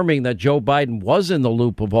confirming that Joe Biden was in the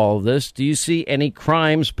loop of all of this. Do you see any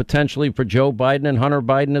crimes potentially for Joe Biden and Hunter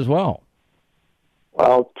Biden as well?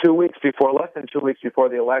 Well, less than 2 weeks before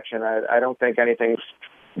the election, I don't think anything's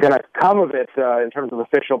going to come of it in terms of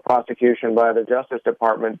official prosecution by the Justice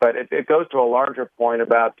Department. But it goes to a larger point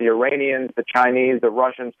about the Iranians, the Chinese, the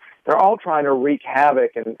Russians. They're all trying to wreak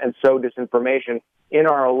havoc and sow disinformation in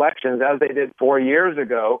our elections, as they did 4 years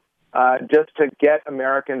ago, just to get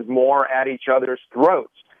Americans more at each other's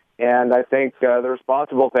throats. And I think the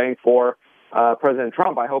responsible thing for President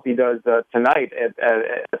Trump, I hope he does tonight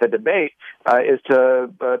at the debate, is to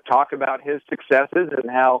talk about his successes and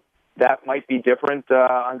how that might be different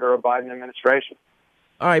under a Biden administration.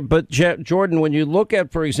 All right, but Jordan, when you look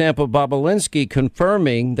at, for example, Bobulinski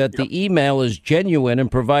confirming that the email is genuine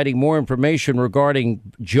and providing more information regarding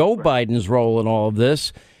Joe Biden's role in all of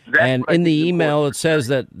this, and in the email it says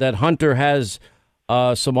that Hunter has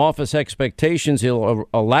some office expectations. He'll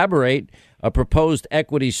elaborate. A proposed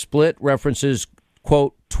equity split references,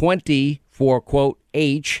 quote, 20 for, quote,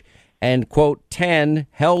 H, and, quote, 10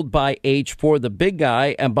 held by H for the big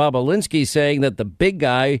guy, and Bobulinski saying that the big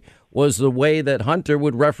guy was the way that Hunter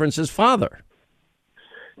would reference his father.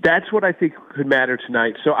 That's what I think could matter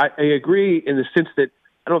tonight. So I agree in the sense that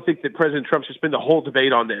I don't think that President Trump should spend the whole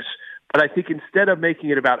debate on this. But I think instead of making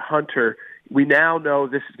it about Hunter, we now know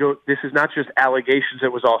this is not just allegations.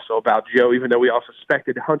 It was also about Joe, even though we all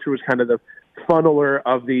suspected Hunter was kind of the funneler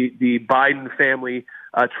of the Biden family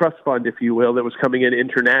trust fund, if you will, that was coming in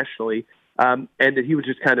internationally, and that he was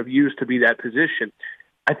just kind of used to be that position.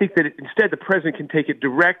 I think that instead the president can take it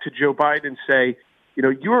direct to Joe Biden and say, you know,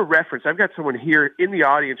 your reference, I've got someone here in the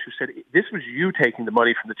audience who said, this was you taking the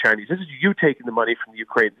money from the Chinese. This is you taking the money from the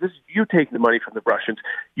Ukrainians. This is you taking the money from the Russians.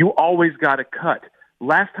 You always got a cut.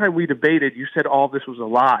 Last time we debated, you said all this was a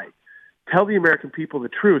lie. Tell the American people the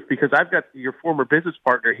truth, because I've got your former business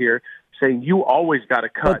partner here saying you always got a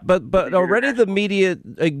cut. But already the media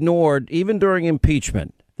ignored, even during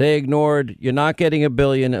impeachment, they ignored, you're not getting $1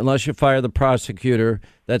 billion unless you fire the prosecutor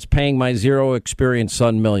that's paying my zero experience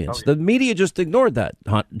son millions. Oh, yeah. The media just ignored that,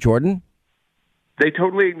 Jordan. They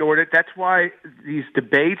totally ignored it. That's why these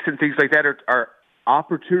debates and things like that are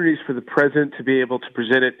opportunities for the president to be able to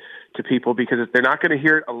present it to people, because they're not going to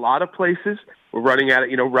hear it a lot of places. We're running out of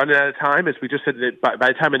time. As we just said, that by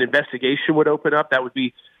the time an investigation would open up, that would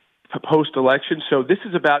be post-election. So this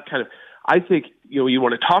is about kind of, I think, you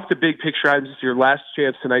want to talk the big picture items. This is your last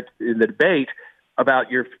chance tonight in the debate about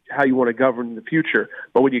how you want to govern in the future.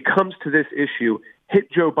 But when it comes to this issue,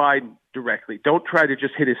 hit Joe Biden directly. Don't try to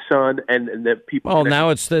just hit his son and the people. Well, now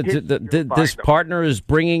it's this partner is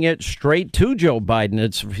bringing it straight to Joe Biden.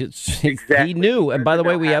 It's exactly. He knew. And by the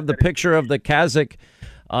way, we have the picture of the Kazakh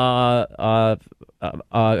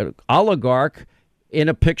oligarch in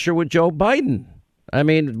a picture with Joe Biden. I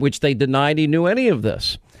mean, which they denied he knew any of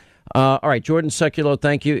this. All right, Jordan Sekulow,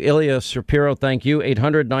 thank you. Ilya Shapiro, thank you.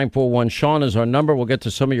 800-941-SEAN is our number. We'll get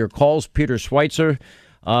to some of your calls. Peter Schweitzer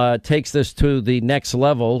takes this to the next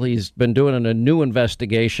level. He's been doing a new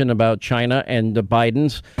investigation about China and the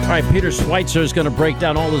Bidens. All right, Peter Schweitzer is going to break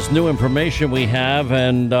down all this new information we have,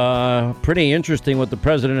 and pretty interesting what the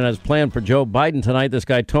president has planned for Joe Biden tonight. This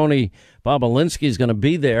guy, Tony Bobulinski, is going to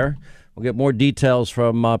be there. We'll get more details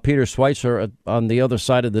from Peter Schweitzer on the other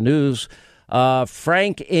side of the news.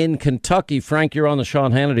 Frank in Kentucky. Frank, you're on the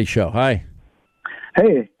Sean Hannity Show. Hi.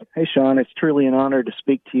 Hey, Sean. It's truly an honor to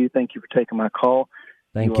speak to you. Thank you for taking my call.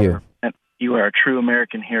 Thank you. You are a true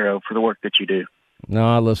American hero for the work that you do.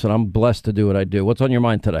 No, listen, I'm blessed to do what I do. What's on your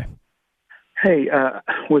mind today? Hey,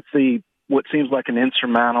 with what seems like an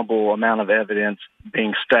insurmountable amount of evidence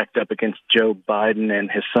being stacked up against Joe Biden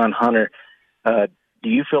and his son Hunter, do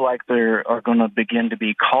you feel like there are going to begin to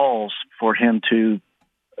be calls for him to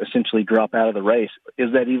essentially drop out of the race?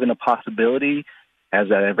 Is that even a possibility? Has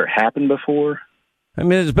that ever happened before? I mean,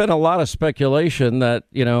 there's been a lot of speculation that,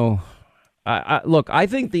 look, I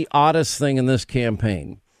think the oddest thing in this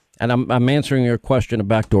campaign, and I'm answering your question a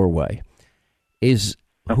backdoor way, is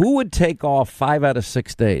who would take off 5 out of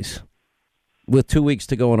 6 days with 2 weeks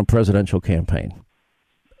to go in a presidential campaign?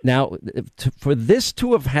 Now, for this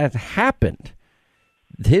to have happened,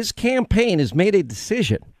 his campaign has made a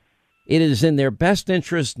decision. It is in their best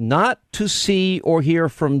interest not to see or hear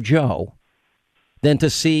from Joe than to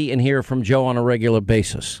see and hear from Joe on a regular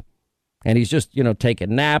basis. And he's just,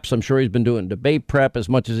 taking naps. I'm sure he's been doing debate prep as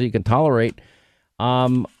much as he can tolerate.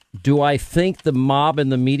 Do I think the mob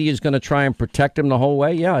and the media is going to try and protect him the whole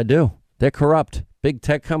way? Yeah, I do. They're corrupt. Big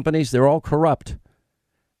tech companies, they're all corrupt.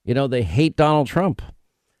 They hate Donald Trump.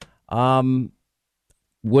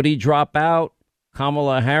 Would he drop out?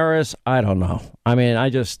 Kamala Harris? I don't know. I mean, I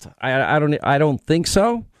don't think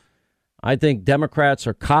so. I think Democrats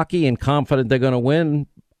are cocky and confident they're going to win.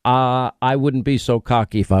 I wouldn't be so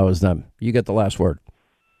cocky if I was them. You get the last word.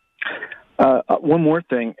 One more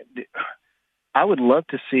thing. I would love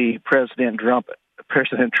to see President Trump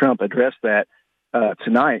address that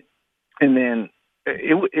tonight, and then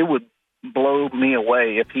it would blow me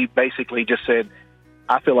away if he basically just said,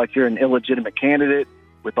 "I feel like you're an illegitimate candidate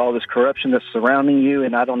with all this corruption that's surrounding you,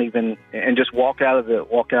 and and just walk out of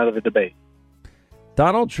the debate."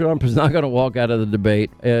 Donald Trump is not going to walk out of the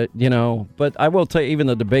debate, but I will tell you, even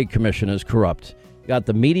the debate commission is corrupt. You got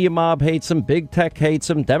the media mob hates him, big tech hates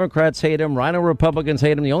him, Democrats hate him, Rhino Republicans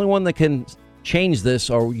hate him. The only one that can change this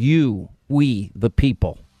are we, the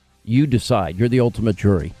people. You decide. You're the ultimate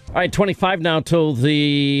jury. All right, 25 now till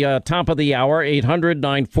the top of the hour.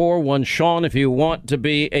 800-941-SEAN if you want to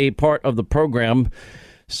be a part of the program.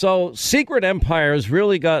 So Secret Empires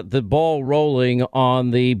really got the ball rolling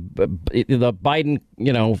on the Biden,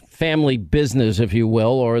 family business, if you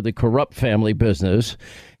will, or the corrupt family business.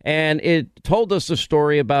 And it told us the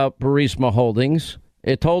story about Burisma Holdings.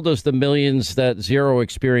 It told us the millions that Zero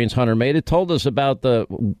Experience Hunter made. It told us about the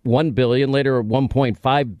 $1 billion, later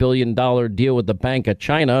 $1.5 billion deal with the Bank of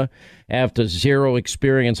China after Zero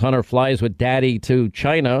Experience Hunter flies with Daddy to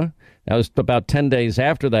China. That was about 10 days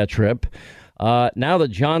after that trip. Now the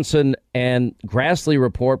Johnson and Grassley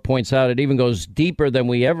report points out it even goes deeper than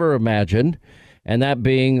we ever imagined, and that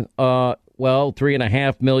being,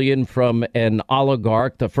 $3.5 million from an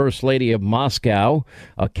oligarch, the First Lady of Moscow,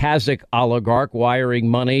 a Kazakh oligarch wiring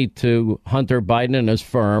money to Hunter Biden and his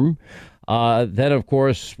firm. Then, of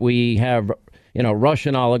course, we have,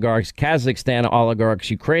 Russian oligarchs, Kazakhstan oligarchs,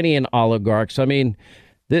 Ukrainian oligarchs. I mean,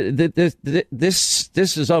 this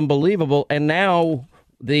is unbelievable. And now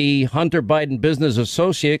the Hunter Biden business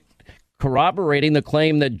associate corroborating the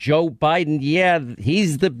claim that Joe Biden,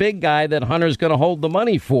 he's the big guy that Hunter's going to hold the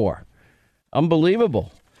money for.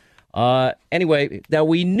 Unbelievable. Anyway, now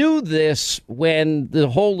we knew this when the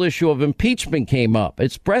whole issue of impeachment came up.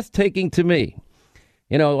 It's breathtaking to me.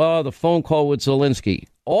 The phone call with Zelensky.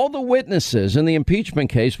 All the witnesses in the impeachment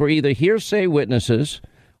case were either hearsay witnesses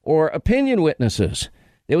or opinion witnesses.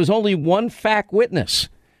 There was only one fact witness.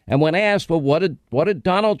 And when asked, well, what did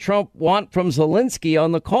Donald Trump want from Zelensky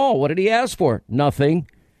on the call? What did he ask for? Nothing.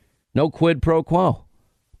 No quid pro quo.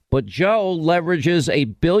 But Joe leverages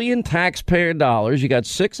 $1 billion taxpayer dollars. You got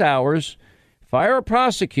 6 hours. Fire a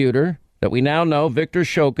prosecutor that we now know, Victor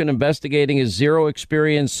Shokin, investigating his Zero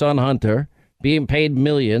Experience son, Hunter, being paid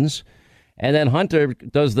millions. And then Hunter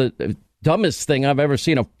does the dumbest thing I've ever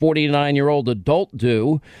seen a 49-year-old adult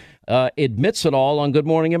do. Admits it all on Good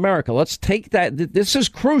Morning America. Let's take that. This is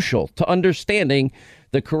crucial to understanding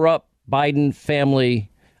the corrupt Biden family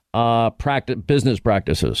business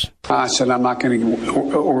practices. I said, we're not going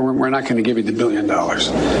to give you the $1 billion.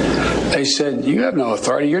 They said, you have no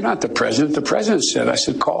authority. You're not the president. The president said, I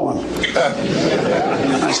said, call him.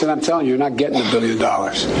 I said, I'm telling you, you're not getting the $1 billion.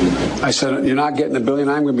 I said, you're not getting the $1 billion.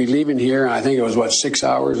 I'm going to be leaving here. And I think it was, 6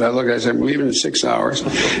 hours. I said, I'm leaving in 6 hours.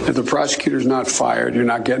 If the prosecutor's not fired, you're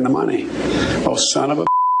not getting the money. Oh, son of a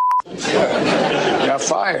got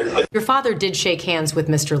fired. Your father did shake hands with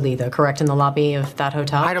Mr. Lee, though, correct, in the lobby of that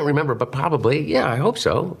hotel? I don't remember, but probably. Yeah, I hope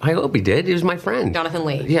so. I hope he did. He was my friend. Jonathan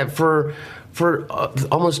Lee. Yeah, for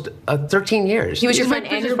almost 13 years. He was your friend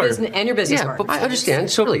and your business partner. But I understand.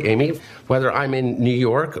 So really, Amy, whether I'm in New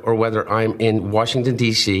York or whether I'm in Washington,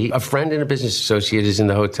 D.C., a friend and a business associate is in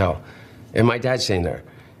the hotel, and my dad's sitting there.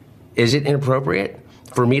 Is it inappropriate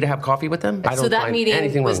for me to have coffee with them? So that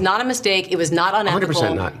meeting was not a mistake. It was not unethical.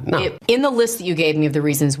 100% not. No. In the list that you gave me of the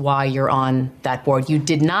reasons why you're on that board, you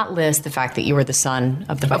did not list the fact that you were the son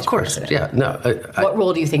of the vice president. Of course, yeah. No. What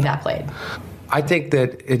role do you think that played? I think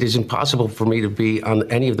that it is impossible for me to be on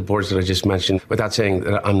any of the boards that I just mentioned without saying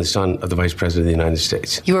that I'm the son of the Vice President of the United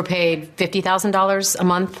States. You were paid $50,000 a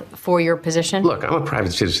month for your position? Look, I'm a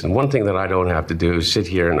private citizen. One thing that I don't have to do is sit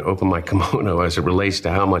here and open my kimono as it relates to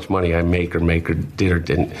how much money I make or did or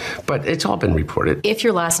didn't. But it's all been reported. If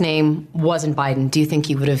your last name wasn't Biden, do you think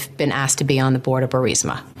you would have been asked to be on the board of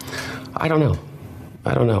Burisma? I don't know.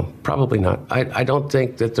 Probably not. I don't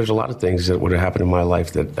think that there's a lot of things that would have happened in my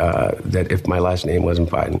life that if my last name wasn't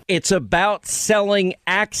Biden. It's about selling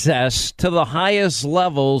access to the highest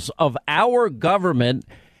levels of our government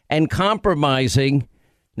and compromising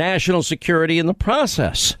national security in the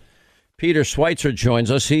process. Peter Schweitzer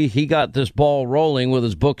joins us. He got this ball rolling with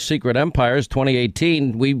his book, Secret Empires,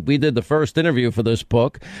 2018. We did the first interview for this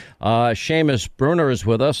book. Seamus Bruner is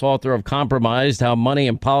with us, author of Compromised, How Money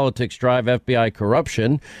and Politics Drive FBI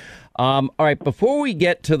Corruption. All right, before we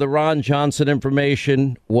get to the Ron Johnson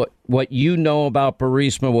information, what you know about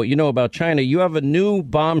Burisma, what you know about China, you have a new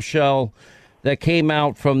bombshell that came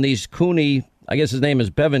out from these Cooney, I guess his name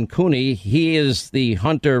is Bevan Cooney. He is the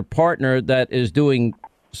Hunter partner that is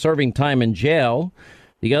serving time in jail.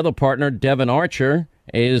 The other partner, Devin Archer,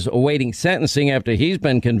 is awaiting sentencing after he's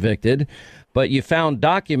been convicted. But you found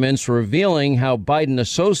documents revealing how Biden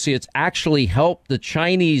associates actually helped the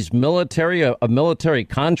Chinese military, a military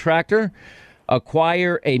contractor,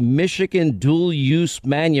 acquire a Michigan dual-use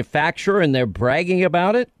manufacturer, and they're bragging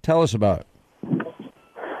about it. Tell us about it.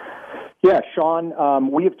 Yeah,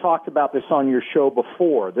 Sean, we have talked about this on your show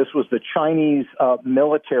before. This was the Chinese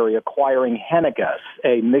military acquiring Henniges,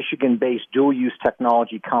 a Michigan-based dual-use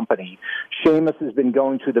technology company. Seamus has been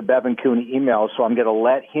going through the Bevan Cooney emails, so I'm going to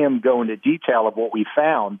let him go into detail of what we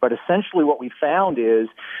found. But essentially what we found is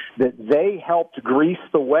that they helped grease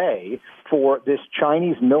the way for this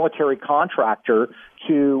Chinese military contractor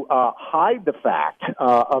to hide the fact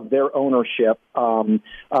of their ownership of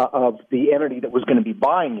the entity that was going to be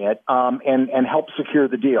buying it and help secure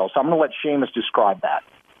the deal. So I'm going to let Seamus describe that.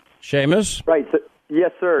 Seamus? Right. So,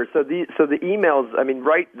 yes, sir. So the emails, I mean,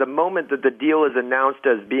 right the moment that the deal is announced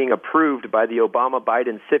as being approved by the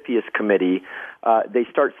Obama-Biden CFIUS committee, they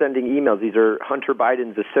start sending emails. These are Hunter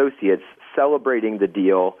Biden's associates celebrating the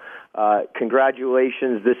deal.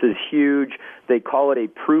 Congratulations, this is huge. They call it a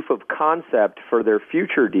proof of concept for their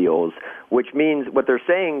future deals, which means what they're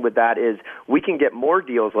saying with that is we can get more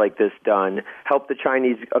deals like this done, help the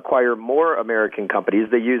Chinese acquire more American companies.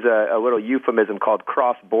 They use a little euphemism called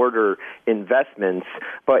cross-border investments.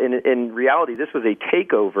 But in reality, this was a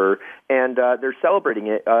takeover, and they're celebrating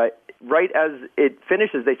it. Right as it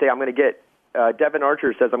finishes, they say, I'm going to get Devin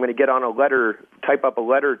Archer says, I'm going to get on a letter, type up a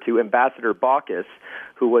letter to Ambassador Baucus,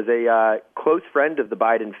 who was a close friend of the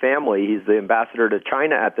Biden family. He's the ambassador to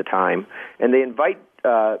China at the time. And they invite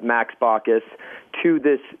Max Baucus to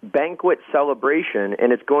this banquet celebration,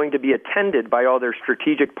 and it's going to be attended by all their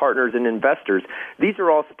strategic partners and investors. These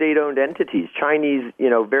are all state-owned entities, Chinese,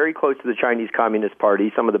 very close to the Chinese Communist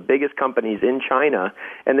Party, some of the biggest companies in China,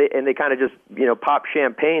 and they kind of just, pop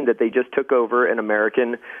champagne that they just took over an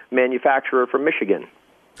American manufacturer from Michigan.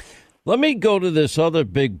 Let me go to this other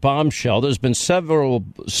big bombshell. There's been several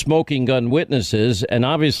smoking gun witnesses, and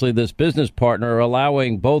obviously this business partner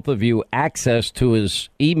allowing both of you access to his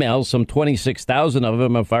emails, some 26,000 of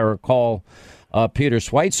them, if I recall, Peter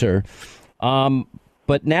Schweitzer.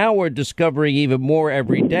 But now we're discovering even more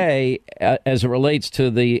every day as it relates to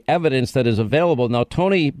the evidence that is available. Now,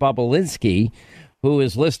 Tony Bobulinski, who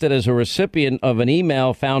is listed as a recipient of an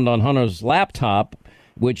email found on Hunter's laptop,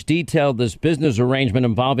 which detailed this business arrangement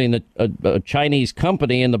involving a Chinese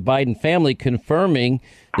company and the Biden family, confirming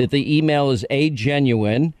that the email is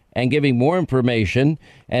genuine and giving more information.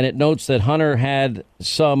 And it notes that Hunter had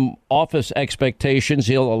some office expectations.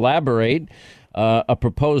 He'll elaborate a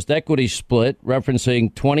proposed equity split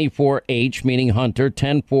referencing 24H, meaning Hunter,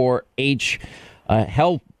 10-4H,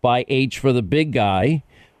 held by H for the big guy,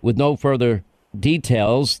 with no further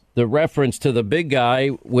details. The reference to the big guy,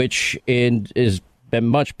 which is been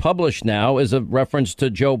much published now, is a reference to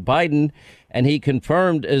Joe Biden, and he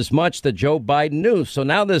confirmed as much that Joe Biden knew. So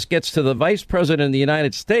now this gets to the vice president of the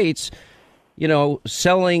United States,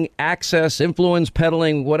 selling access, influence,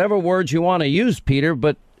 peddling, whatever words you want to use, Peter,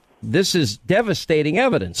 but this is devastating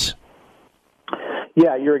evidence.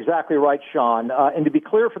 Yeah, you're exactly right, Sean. And to be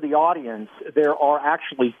clear for the audience, there are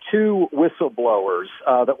actually two whistleblowers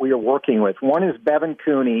that we are working with. One is Bevan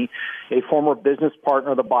Cooney, a former business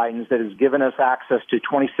partner of the Bidens that has given us access to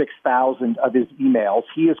 26,000 of his emails.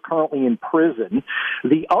 He is currently in prison.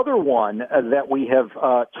 The other one that we have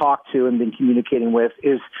talked to and been communicating with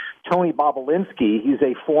is Tony Bobolinsky. He's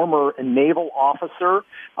a former naval officer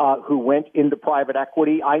who went into private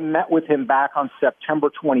equity. I met with him back on September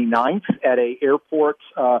 29th at an airport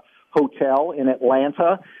hotel in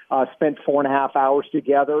Atlanta, spent 4.5 hours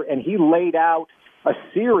together, and he laid out a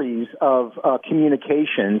series of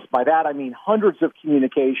communications. By that, I mean hundreds of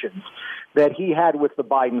communications that he had with the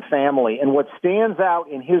Biden family. And what stands out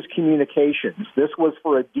in his communications, this was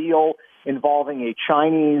for a deal involving a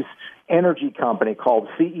Chinese energy company called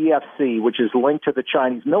CEFC, which is linked to the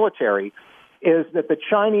Chinese military, is that the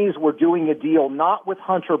Chinese were doing a deal not with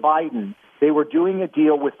Hunter Biden. They were doing a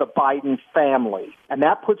deal with the Biden family. And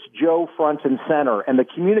that puts Joe front and center. And the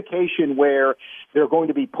communication where they're going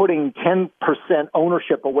to be putting 10%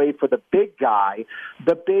 ownership away for the big guy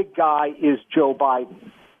is Joe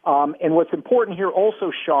Biden. And what's important here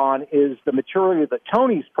also, Sean, is the material that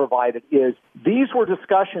Tony's provided is these were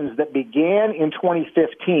discussions that began in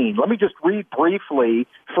 2015. Let me just read briefly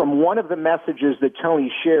from one of the messages that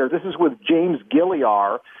Tony shared. This is with James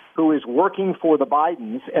Gilliar, who is working for the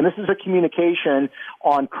Bidens, and this is a communication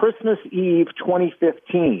on Christmas Eve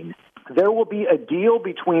 2015. There will be a deal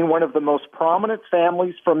between one of the most prominent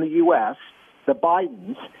families from the U.S., the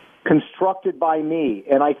Bidens, constructed by me,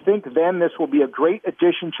 and I think then this will be a great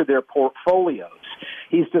addition to their portfolios.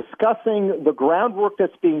 He's discussing the groundwork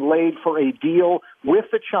that's being laid for a deal with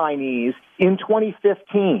the Chinese in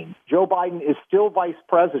 2015. Joe Biden is still vice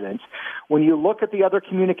president. When you look at the other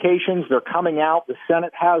communications, they're coming out. The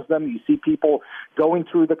Senate has them. You see people going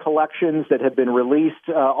through the collections that have been released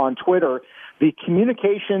on Twitter. The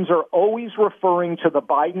communications are always referring to the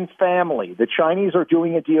Biden family. The Chinese are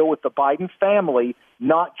doing a deal with the Biden family,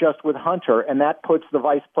 not just with Hunter, and that puts the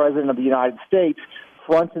vice president of the United States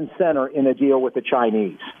front and center in a deal with the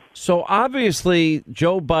Chinese. So obviously,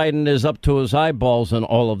 Joe Biden is up to his eyeballs in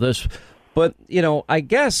all of this. But, you know, I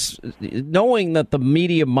guess knowing that the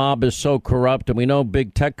media mob is so corrupt, and we know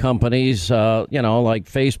big tech companies, like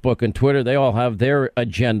Facebook and Twitter, they all have their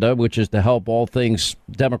agenda, which is to help all things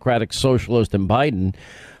Democratic, Socialist, and Biden.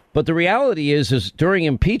 But the reality is during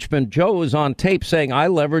impeachment, Joe was on tape saying, I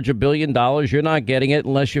leverage $1 billion. You're not getting it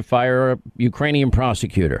unless you fire a Ukrainian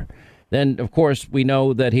prosecutor. Then, of course, we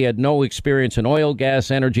know that he had no experience in oil,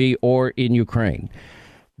 gas, energy, or in Ukraine.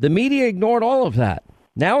 The media ignored all of that.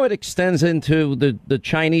 Now it extends into the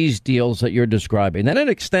Chinese deals that you're describing. Then it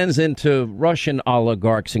extends into Russian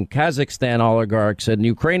oligarchs and Kazakhstan oligarchs and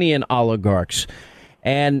Ukrainian oligarchs.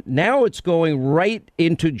 And now it's going right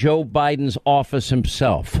into Joe Biden's office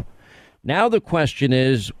himself. Now the question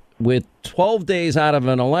is, with 12 days out of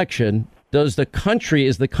an election, is the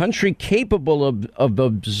country capable of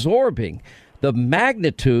absorbing the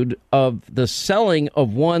magnitude of the selling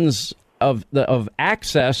of of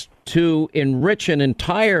access to enrich an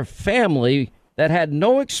entire family that had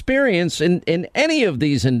no experience in any of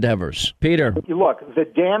these endeavors? Peter. Look, the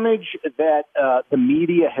damage that the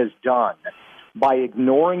media has done by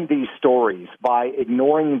ignoring these stories, by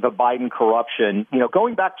ignoring the Biden corruption,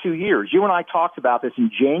 going back 2 years, you and I talked about this in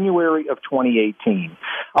January of 2018,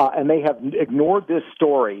 and they have ignored this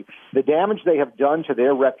story. The damage they have done to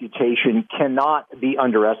their reputation cannot be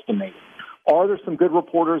underestimated. Are there some good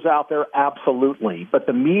reporters out there? Absolutely. But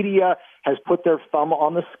the media has put their thumb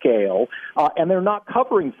on the scale, and they're not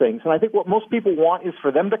covering things. And I think what most people want is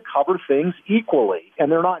for them to cover things equally,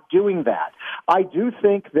 and they're not doing that. I do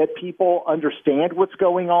think that people understand what's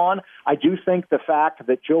going on. I do think the fact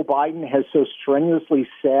that Joe Biden has so strenuously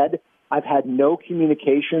said, I've had no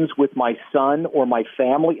communications with my son or my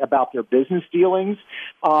family about their business dealings,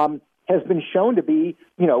 has been shown to be,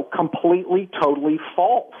 completely, totally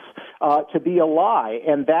false, to be a lie.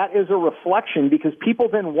 And that is a reflection because people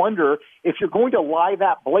then wonder if you're going to lie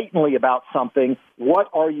that blatantly about something, what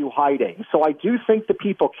are you hiding? So I do think that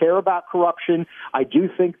people care about corruption. I do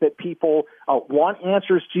think that people want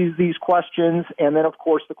answers to these questions. And then, of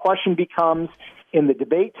course, the question becomes, in the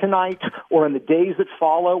debate tonight or in the days that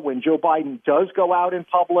follow, when Joe Biden does go out in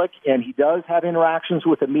public and he does have interactions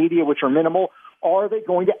with the media, which are minimal, are they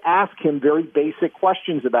going to ask him very basic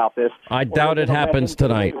questions about this? I doubt it happens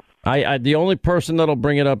tonight. The only person that'll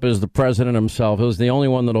bring it up is the president himself. Who's the only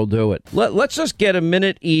one that'll do it. Let's just get a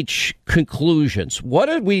minute each conclusions. What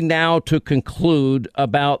are we now to conclude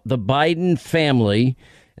about the Biden family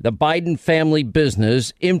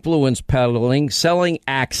business, influence peddling, selling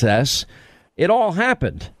access? It all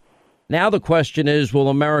happened. Now the question is, will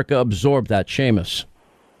America absorb that, Seamus?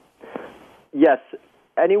 Yes.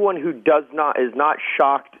 Anyone who is not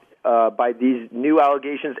shocked by these new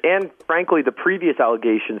allegations and, frankly, the previous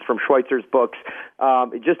allegations from Schweitzer's books,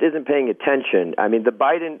 it just isn't paying attention. I mean, the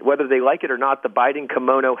Biden, whether they like it or not, the Biden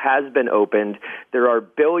kimono has been opened. There are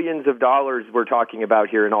billions of dollars we're talking about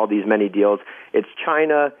here in all these many deals. It's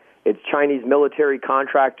China. It's Chinese military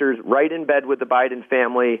contractors right in bed with the Biden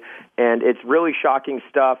family, and it's really shocking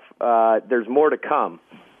stuff. There's more to come.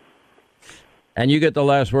 And you get the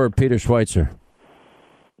last word, Peter Schweitzer.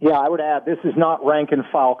 Yeah, I would add, this is not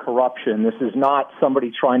rank-and-file corruption. This is not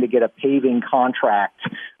somebody trying to get a paving contract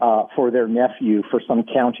for their nephew for some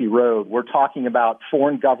county road. We're talking about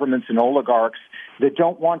foreign governments and oligarchs that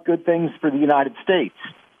don't want good things for the United States.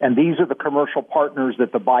 And these are the commercial partners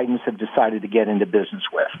that the Bidens have decided to get into business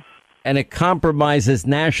with. And it compromises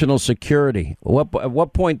national security. At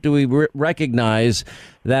what point do we recognize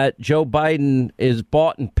that Joe Biden is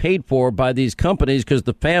bought and paid for by these companies because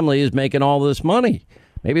the family is making all this money?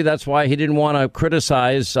 Maybe that's why he didn't want to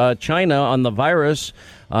criticize China on the virus.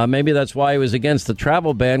 Maybe that's why he was against the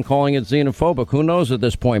travel ban, calling it xenophobic. Who knows at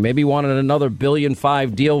this point? Maybe he wanted another $1.5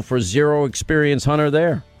 billion deal for zero experience hunter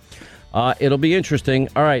there. It'll be interesting.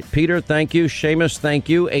 All right, Peter, thank you. Seamus, thank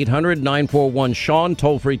you. 800-941-SEAN,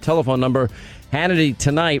 toll-free telephone number. Hannity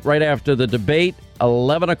tonight, right after the debate,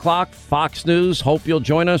 11 o'clock, Fox News. Hope you'll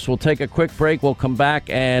join us. We'll take a quick break. We'll come back,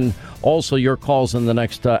 and also your calls in the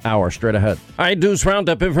next hour, straight ahead. All right, News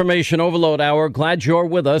Roundup, Information Overload Hour. Glad you're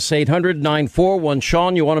with us.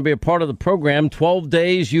 800-941-SEAN. You want to be a part of the program. 12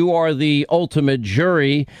 days, you are the ultimate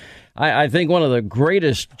jury. I think one of the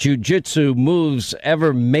greatest jiu-jitsu moves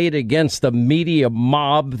ever made against the media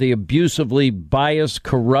mob, the abusively biased,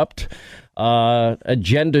 corrupt,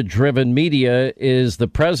 agenda-driven media, is the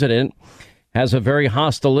president has a very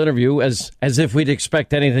hostile interview, as if we'd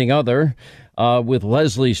expect anything other, with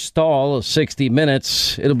Leslie Stahl of 60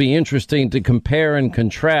 Minutes. It'll be interesting to compare and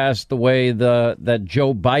contrast the way that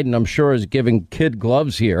Joe Biden, I'm sure, is giving kid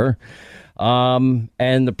gloves here.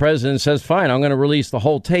 And the president says, fine, I'm going to release the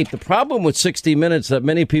whole tape. The problem with 60 Minutes that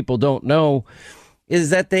many people don't know is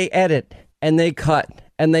that they edit and they cut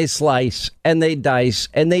and they slice and they dice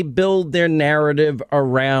and they build their narrative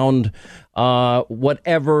around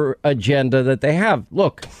whatever agenda that they have.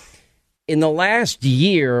 Look, in the last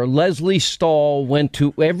year, Leslie Stahl went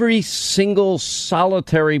to every single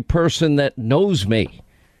solitary person that knows me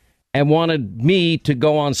and wanted me to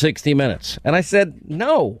go on 60 Minutes. And I said,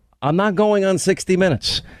 no. I'm not going on 60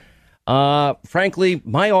 Minutes. Frankly,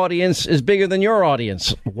 my audience is bigger than your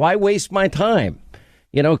audience. Why waste my time?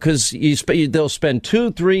 You know, because they'll spend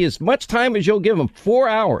 2, 3, as much time as you'll give them, 4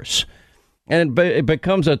 hours. And it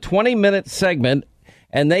becomes a 20-minute segment,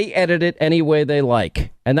 and they edit it any way they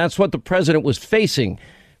like. And that's what the president was facing.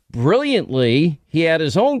 Brilliantly, he had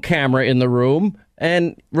his own camera in the room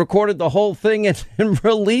and recorded the whole thing and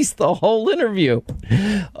released the whole interview.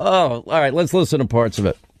 Oh, all right, let's listen to parts of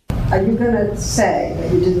it. Are you going to say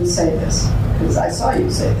that you didn't say this? Because I saw you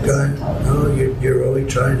say this. God, no, you're really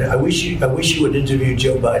trying to. I wish you would interview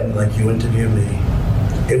Joe Biden like you interview me.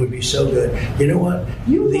 It would be so good. You know what?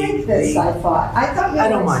 You like this, I thought. I thought you I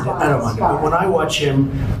don't mind it. I don't mind it. But when I watch him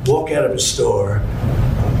walk out of a store,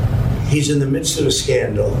 he's in the midst of a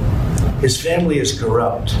scandal. His family is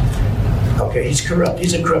corrupt. Okay, he's corrupt.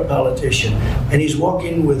 He's a corrupt politician. And he's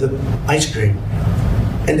walking with ice cream.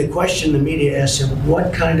 And the question the media asks him,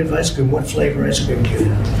 what kind of ice cream, what flavor ice cream do you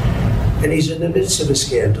have? And he's in the midst of a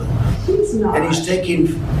scandal. He's not. And he's taking,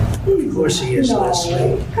 of course he is, no,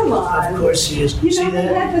 Leslie. Come on. Of course he is. You See know, that?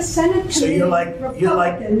 they had the Senate so you're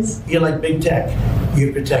like big tech.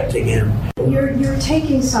 You're protecting him. You're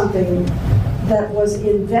taking something that was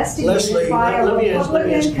investigated Leslie, by a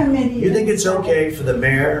Republican committee. You think it's okay for the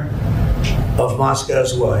mayor of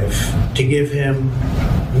Moscow's wife to give him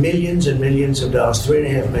millions and millions of dollars,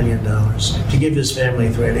 $3.5 million, to give his family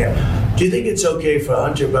 $3.5? Do you think it's okay for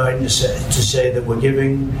Hunter Biden to say that we're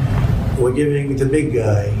giving the big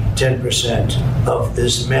guy 10% of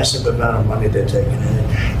this massive amount of money they're taking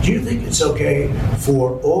in? Do you think it's okay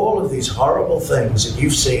for all of these horrible things that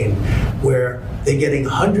you've seen where they're getting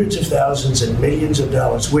hundreds of thousands and millions of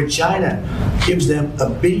dollars, where China gives them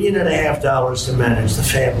 $1.5 billion to manage the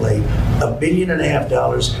family, $1.5 billion,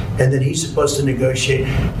 and then he's supposed to negotiate?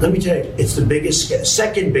 Let me tell you, it's the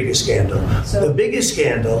second biggest scandal. The biggest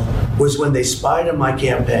scandal was when they spied on my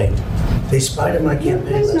campaign. They spied on my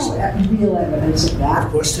campaign. There's no real evidence of that.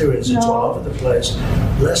 Of course there is. It's all over the place.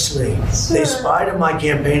 Leslie, Sir, they spied on my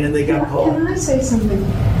campaign and they got caught. Can I say something?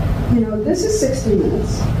 You know, this is 60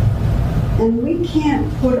 Minutes. And we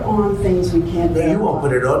can't put on things we can't verify. You won't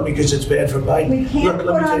put it on because it's bad for Biden. We can't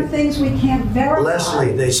put on things we can't verify.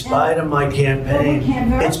 Leslie, they spied on my campaign. Well, we can't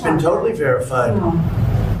verify. It's been totally verified. No.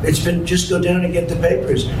 It's been, just go down and get the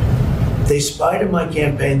papers. They spied on my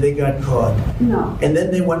campaign, they got caught. No. And then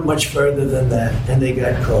they went much further than that, and they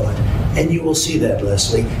got caught. And you will see that,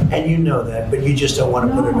 Leslie, and you know that, but you just don't want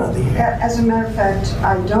to put it on the air. As a matter of fact,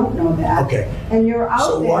 I don't know that. Okay. And you're out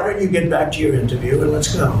so there. Why don't you get back to your interview and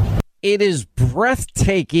let's go. It is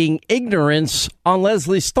breathtaking ignorance on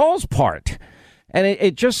Leslie Stahl's part. And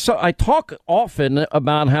it just so I talk often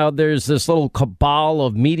about how there's this little cabal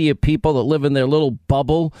of media people that live in their little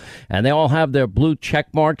bubble, and they all have their blue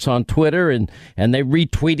check marks on Twitter, and they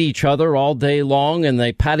retweet each other all day long, and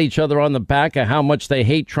they pat each other on the back of how much they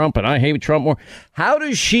hate Trump, and I hate Trump more. How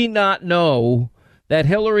does she not know that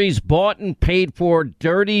Hillary's bought and paid for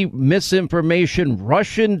dirty misinformation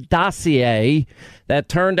Russian dossier that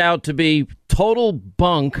turned out to be total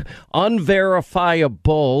bunk,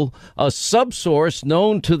 unverifiable, a subsource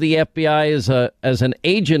known to the FBI as an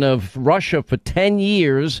agent of Russia for 10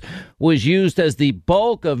 years, was used as the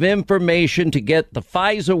bulk of information to get the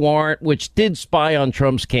FISA warrant, which did spy on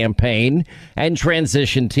Trump's campaign and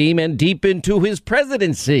transition team and deep into his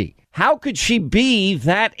presidency? How could she be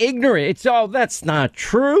that ignorant? That's not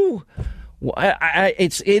true.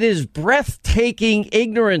 It is breathtaking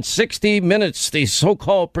ignorance. 60 Minutes, the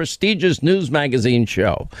so-called prestigious news magazine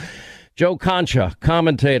show. Joe Concha,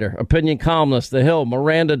 commentator, opinion columnist, The Hill.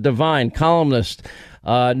 Miranda Devine, columnist,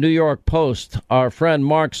 New York Post. Our friend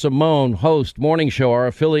Mark Simone, host, morning show, our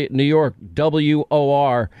affiliate New York,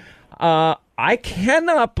 WOR. I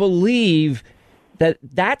cannot believe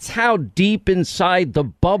that's how deep inside the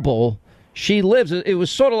bubble she lives. It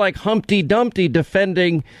was sort of like Humpty Dumpty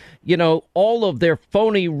defending, all of their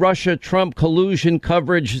phony Russia-Trump collusion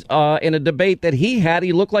coverage in a debate that he had.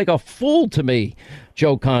 He looked like a fool to me,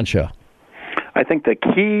 Joe Concha. I think the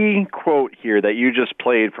key quote here that you just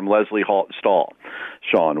played from Leslie Stahl,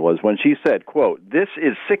 Sean, was when she said, quote, "This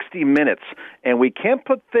is 60 Minutes, and we can't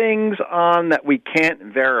put things on that we can't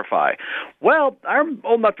verify." Well, I'm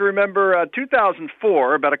old enough to remember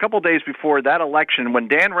 2004, about a couple days before that election, when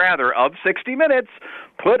Dan Rather of 60 Minutes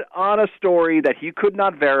put on a story that he could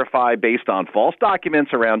not verify based on false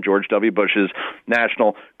documents around George W. Bush's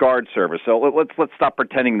National Guard service. So let's stop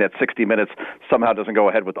pretending that 60 Minutes somehow doesn't go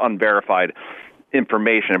ahead with unverified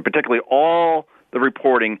information, and particularly all the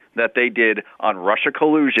reporting that they did on Russia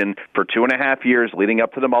collusion for 2.5 years leading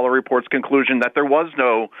up to the Mueller report's conclusion that there was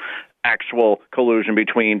no actual collusion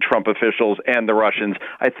between Trump officials and the Russians,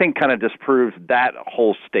 I think kind of disproves that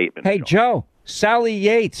whole statement. Hey, Joe, Sally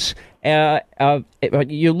Yates,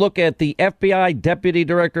 you look at the FBI, Deputy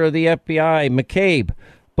Director of the FBI, McCabe,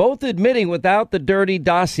 both admitting without the dirty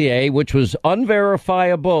dossier, which was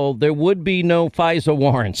unverifiable, there would be no FISA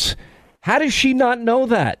warrants. How does she not know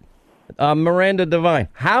that? Miranda Devine,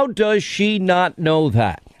 how does she not know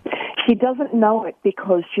that? She doesn't know it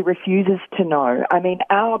because she refuses to know. I mean,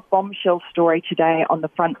 our bombshell story today on the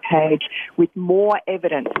front page with more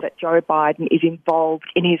evidence that Joe Biden is involved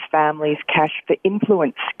in his family's cash for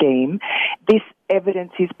influence scheme, this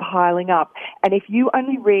evidence is piling up. And if you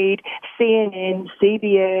only read CNN,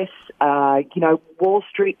 CBS, Wall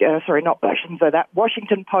Street,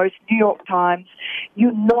 Washington Post, New York Times,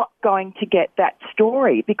 you're not going to get that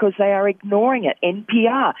story because they are ignoring it.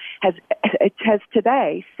 NPR has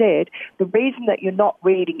today said the reason that you're not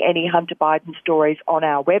reading any Hunter Biden stories on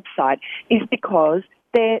our website is because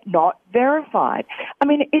they're not verified. I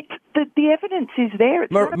mean, the evidence is there.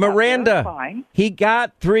 It's not about Miranda, verifying. He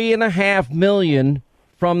got $3.5 million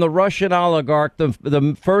from the Russian oligarch,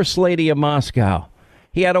 the First Lady of Moscow.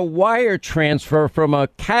 He had a wire transfer from a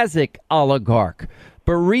Kazakh oligarch.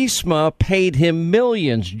 Burisma paid him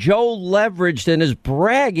millions. Joe leveraged and is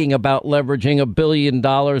bragging about leveraging $1 billion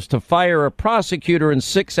to fire a prosecutor in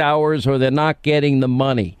 6 hours, or they're not getting the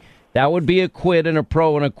money. That would be a quid and a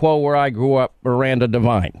pro and a quo where I grew up, Miranda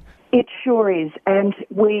Devine. It sure is. And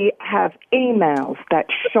we have emails that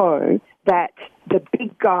show that the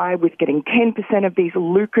big guy was getting 10% of these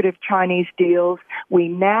lucrative Chinese deals. We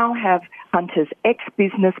now have Hunter's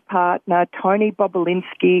ex-business partner, Tony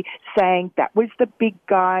Bobolinsky, saying that was the big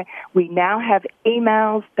guy. We now have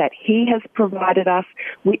emails that he has provided us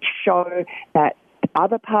which show that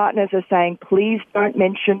other partners are saying, please don't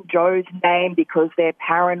mention Joe's name because they're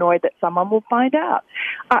paranoid that someone will find out.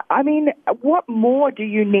 I mean, what more do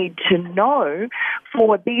you need to know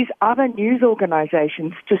for these other news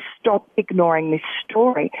organizations to stop ignoring this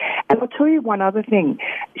story? And I'll tell you one other thing,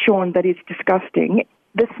 Sean, that is disgusting.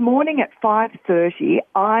 This morning at 5:30,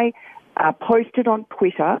 I posted on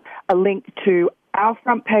Twitter a link to our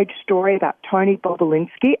front page story about Tony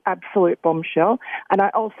Bobulinski, absolute bombshell, and I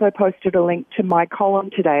also posted a link to my column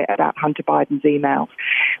today about Hunter Biden's emails.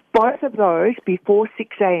 Both of those, before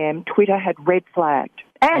 6 a.m., Twitter had red flagged.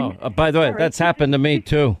 And by the way, that's happened to me,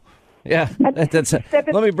 too. Yeah, that's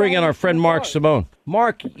let me bring in our friend Mark Simone.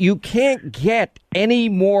 Mark, you can't get any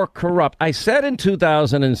more corrupt. I said in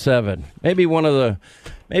 2007, maybe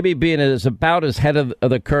being about as head of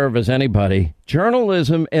the curve as anybody.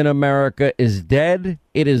 Journalism in America is dead.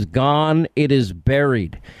 It is gone. It is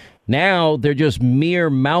buried. Now they're just mere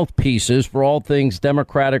mouthpieces for all things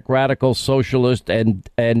Democratic, radical, socialist, and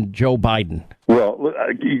Joe Biden. Well,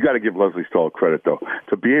 you got to give Leslie Stahl credit, though,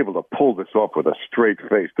 to be able to pull this off with a straight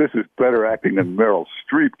face. This is better acting than Meryl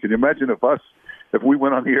Streep. Can you imagine if we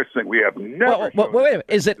went on the air saying we have never... Wait a minute.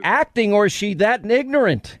 Is it acting, or is she that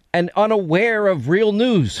ignorant and unaware of real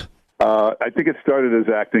news? I think it started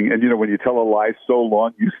as acting, and, when you tell a lie so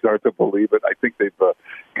long, you start to believe it. I think they've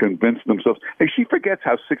convinced themselves. Hey, she forgets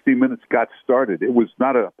how 60 Minutes got started. It was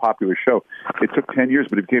not a popular show. It took 10 years,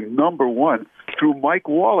 but it became number one through Mike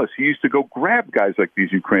Wallace. He used to go grab guys like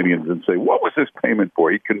these Ukrainians and say, what was this payment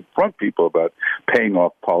for? He'd confront people about paying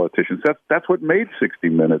off politicians. That's what made 60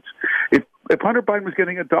 Minutes. If Hunter Biden was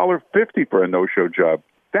getting $1.50 for a no-show job,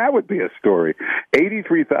 that would be a story.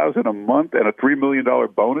 $83,000 a month and a $3 million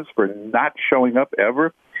bonus for not showing up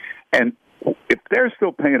ever. And if they're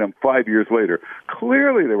still paying him 5 years later,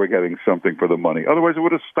 clearly they were getting something for the money. Otherwise, it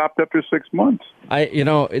would have stopped after 6 months.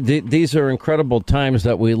 These are incredible times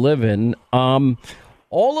that we live in.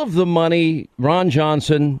 All of the money, Ron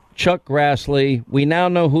Johnson, Chuck Grassley, we now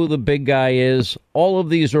know who the big guy is. All of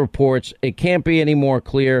these reports, it can't be any more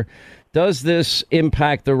clear. Does this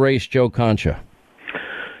impact the race, Joe Concha?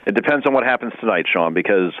 It depends on what happens tonight, Sean,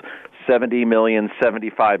 because 70 million,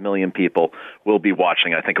 75 million people will be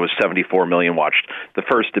watching. I think it was 74 million watched the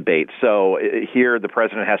first debate. So here the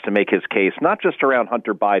president has to make his case, not just around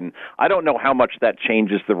Hunter Biden. I don't know how much that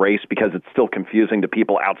changes the race because it's still confusing to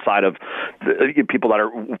people outside of the people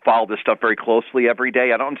that follow this stuff very closely every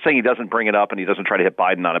day. I'm saying he doesn't bring it up and he doesn't try to hit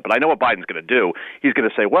Biden on it, but I know what Biden's going to do. He's going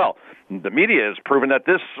to say, well, the media has proven that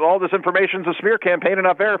all this information is a smear campaign and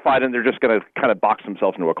not verified, and they're just going to kind of box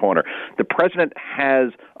themselves into a corner. The president has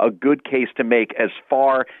a good case to make as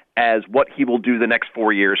far as what he will do the next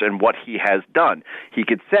 4 years and what he has done. He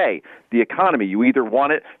could say, the economy, you either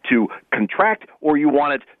want it to contract or you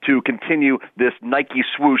want it to continue this Nike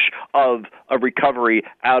swoosh of a recovery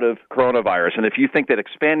out of coronavirus. And if you think that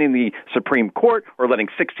expanding the Supreme Court or letting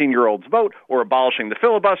 16-year-olds vote or abolishing the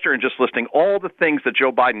filibuster and just listing all the things that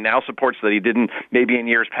Joe Biden now supports that he didn't maybe in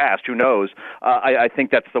years past, who knows, I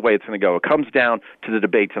think that's the way it's going to go. It comes down to the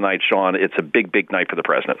debate tonight, Sean. It's a big, big night for the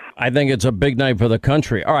president. I think it's a big night for the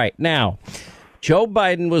country. All right, now, Joe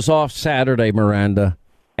Biden was off Saturday, Miranda,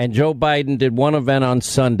 and Joe Biden did one event on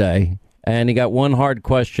Sunday, and he got one hard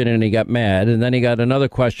question and he got mad, and then he got another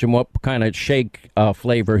question, what kind of shake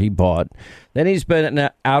flavor he bought. Then he's been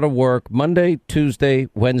out of work Monday, Tuesday,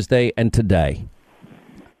 Wednesday, and today.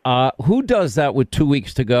 Who does that with 2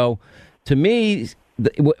 weeks to go? To me,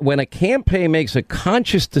 when a campaign makes a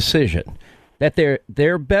conscious decision that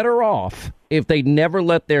they're better off if they never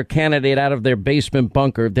let their candidate out of their basement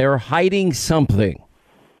bunker, they're hiding something.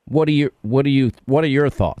 What are your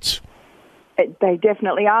thoughts? They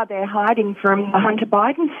definitely are. They're hiding from the Hunter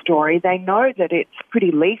Biden story. They know that it's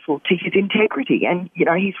pretty lethal to his integrity. And,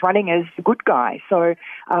 he's running as the good guy. So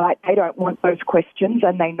they don't want those questions.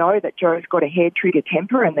 And they know that Joe's got a hair-trigger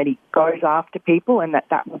temper and that he goes after people and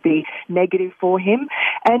that will be negative for him.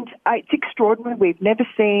 And it's extraordinary. We've never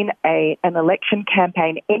seen an election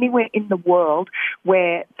campaign anywhere in the world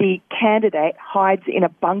where the candidate hides in a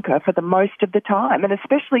bunker for the most of the time, and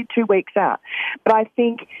especially 2 weeks out. But I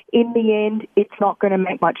think in the end, it's not going to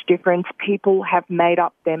make much difference. People have made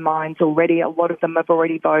up their minds already. A lot of them have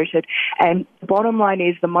already voted. And the bottom line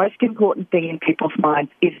is the most important thing in people's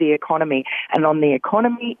minds is the economy. And on the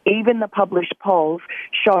economy, even the published polls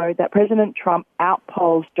show that President Trump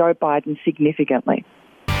outpolls Joe Biden significantly.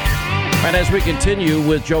 And as we continue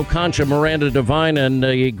with Joe Concha, Miranda Devine, and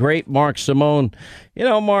the great Mark Simone,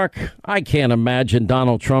 Mark, I can't imagine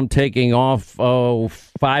Donald Trump taking off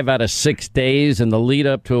 5 out of 6 days in the lead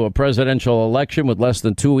up to a presidential election with less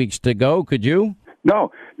than 2 weeks to go. Could you?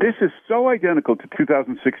 No, this is so identical to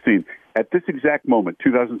 2016. At this exact moment,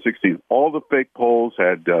 2016, all the fake polls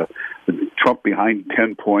had Trump behind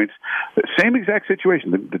 10 points. The same exact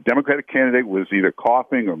situation. The Democratic candidate was either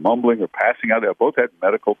coughing or mumbling or passing out. They both had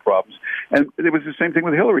medical problems. And it was the same thing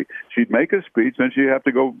with Hillary. She'd make a speech, then she'd have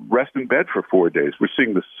to go rest in bed for 4 days. We're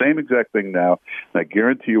seeing the same exact thing now, and I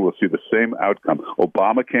guarantee you we'll see the same outcome.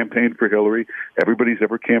 Obama campaigned for Hillary. Everybody's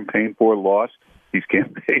ever campaigned for lost. He's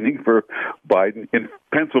campaigning for Biden in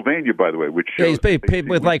Pennsylvania, by the way, which shows he's paid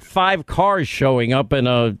with like 5 cars showing up in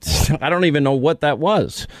a. I don't even know what that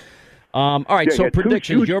was. All right, so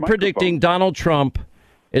predictions. You're predicting Donald Trump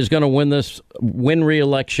is going to win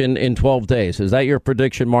re-election in 12 days. Is that your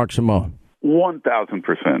prediction, Mark Simone?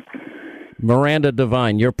 1,000%. Miranda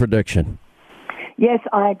Devine, your prediction. Yes,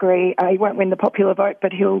 I agree. He won't win the popular vote,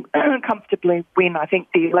 but he'll comfortably win, I think,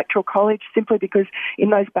 the Electoral College, simply because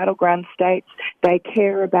in those battleground states, they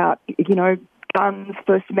care about, guns,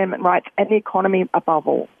 First Amendment rights, and the economy above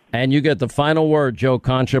all. And you get the final word, Joe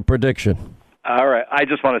Concha, prediction. All right. I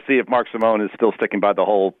just want to see if Mark Simone is still sticking by the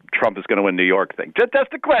whole Trump is going to win New York thing.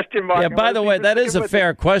 Just a question, Mark. Yeah, by the way, that is a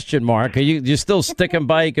fair question, Mark. Are you still sticking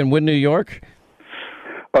by he can win New York?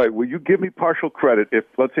 All right, will you give me partial credit if,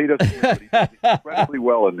 let's say, he doesn't win, but he does incredibly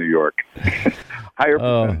well in New York? Higher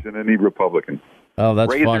percentage than any Republican. Oh,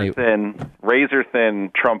 that's funny. Razor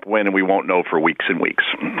thin Trump win, and we won't know for weeks and weeks.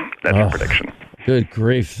 That's your prediction. Good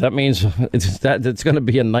grief. That means it's going to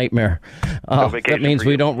be a nightmare. That means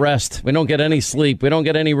we don't rest. We don't get any sleep. We don't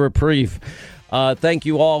get any reprieve. Thank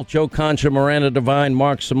you all, Joe Concha, Miranda Devine,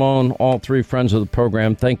 Mark Simone, all 3 friends of the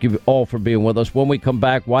program. Thank you all for being with us. When we come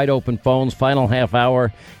back, wide open phones, final half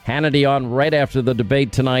hour. Hannity on right after the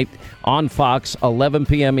debate tonight on Fox, 11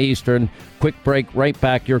 p.m. Eastern. Quick break, right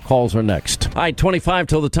back. Your calls are next. All right, 25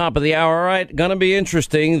 till the top of the hour. All right, going to be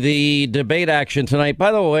interesting, the debate action tonight.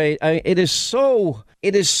 By the way, it is so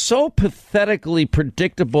pathetically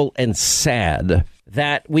predictable and sad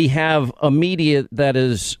that we have a media that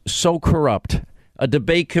is so corrupt, a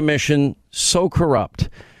debate commission so corrupt.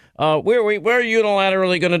 We're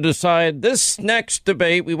unilaterally going to decide this next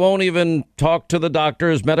debate. We won't even talk to the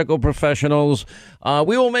doctors, medical professionals.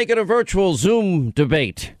 We will make it a virtual Zoom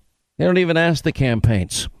debate. They don't even ask the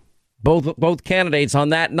campaigns. Both candidates on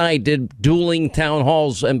that night did dueling town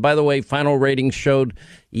halls. And by the way, final ratings showed,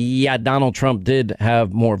 Donald Trump did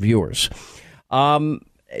have more viewers.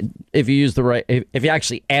 If you use if you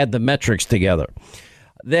actually add the metrics together,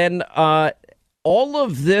 then all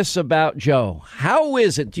of this about Joe, how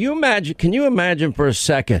is it? Can you imagine for a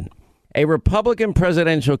second a Republican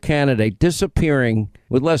presidential candidate disappearing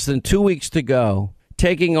with less than 2 weeks to go,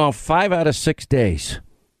 taking off 5 out of 6 days,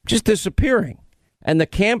 just disappearing? And the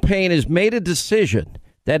campaign has made a decision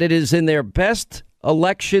that it is in their best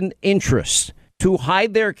election interests to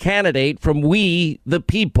hide their candidate from we, the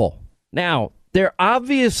people. Now, they're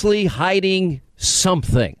obviously hiding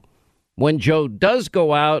something. When Joe does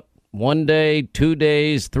go out 1 day, 2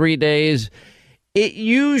 days, 3 days, it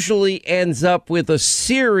usually ends up with a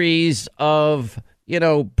series of,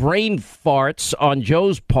 brain farts on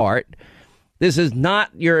Joe's part. This is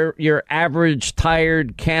not your average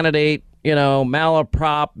tired candidate,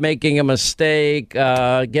 malaprop, making a mistake,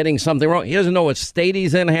 getting something wrong. He doesn't know what state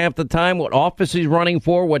he's in half the time, what office he's running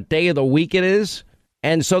for, what day of the week it is.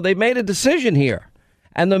 And so they made a decision here.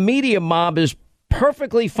 And the media mob is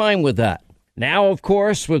perfectly fine with that. Now, of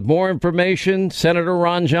course, with more information, Senator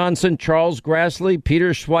Ron Johnson, Charles Grassley,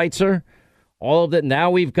 Peter Schweitzer, all of that. Now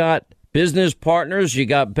we've got business partners. You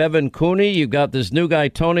got Bevan Cooney. You've got this new guy,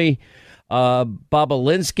 Tony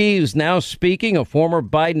Bobolinsky, who's now speaking, a former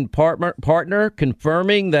Biden partner,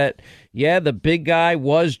 confirming that, the big guy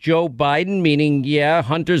was Joe Biden, meaning,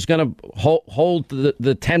 Hunter's going to hold the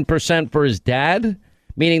 10% for his dad,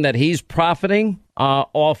 meaning that he's profiting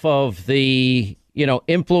off of the,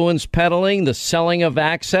 influence peddling, the selling of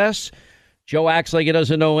access. Joe acts like he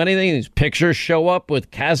doesn't know anything. These pictures show up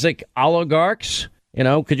with Kazakh oligarchs.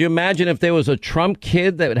 Could you imagine if there was a Trump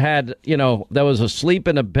kid that had, that was asleep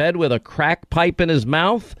in a bed with a crack pipe in his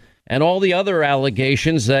mouth, and all the other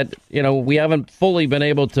allegations that, we haven't fully been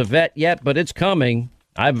able to vet yet, but it's coming.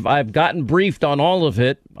 I've gotten briefed on all of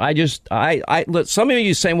it. Some of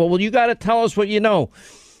you saying, well, you got to tell us what you know.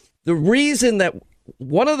 The reason that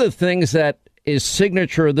one of the things that is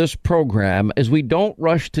signature of this program is we don't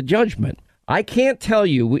rush to judgment. I can't tell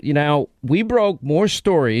you, we broke more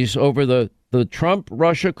stories over the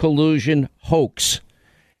Trump-Russia collusion hoax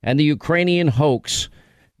and the Ukrainian hoax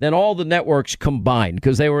than all the networks combined,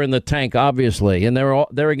 because they were in the tank, obviously, and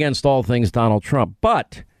they're against all things Donald Trump.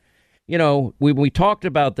 But, when we talked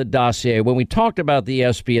about the dossier, when we talked about the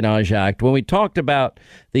Espionage Act, when we talked about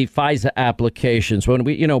the FISA applications, when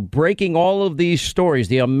we, breaking all of these stories,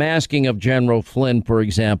 the unmasking of General Flynn, for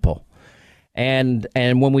example, and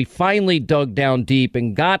when we finally dug down deep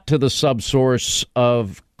and got to the subsource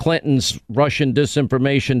of Clinton's Russian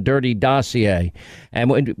disinformation dirty dossier, and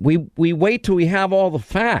when we wait till we have all the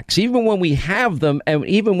facts, even when we have them, and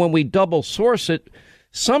even when we double source it,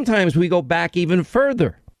 sometimes we go back even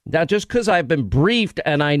further. Now, just because I've been briefed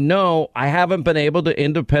and I know I haven't been able to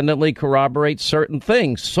independently corroborate certain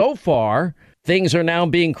things. So far, things are now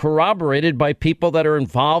being corroborated by people that are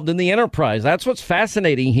involved in the enterprise. That's what's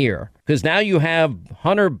fascinating here, because now you have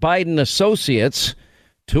Hunter Biden associates,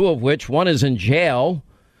 two of which one is in jail.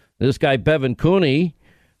 This guy, Bevan Cooney,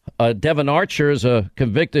 Devin Archer is a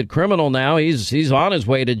convicted criminal now. He's on his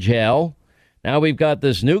way to jail. Now we've got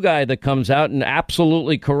this new guy that comes out and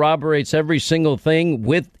absolutely corroborates every single thing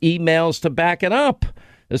with emails to back it up.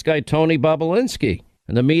 This guy, Tony Bobulinski,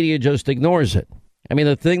 and the media just ignores it. I mean,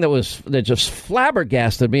 the thing that just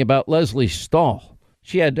flabbergasted me about Leslie Stahl.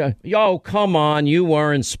 She had, come on, you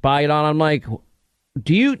weren't spied on. I'm like,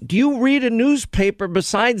 do you read a newspaper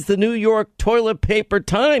besides the New York Toilet Paper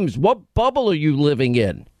Times? What bubble are you living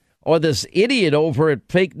in? Or this idiot over at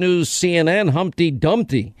fake news CNN, Humpty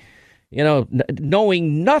Dumpty,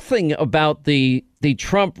 knowing nothing about the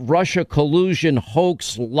Trump-Russia collusion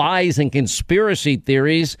hoax, lies, and conspiracy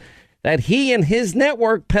theories that he and his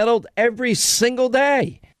network peddled every single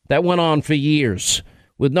day. That went on for years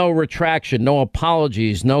with no retraction, no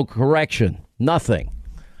apologies, no correction, nothing.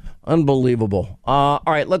 Unbelievable. All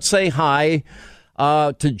right, let's say hi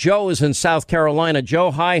to Joe is in South Carolina.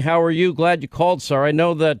 Joe, hi, how are you? Glad you called, sir. I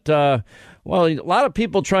know that, a lot of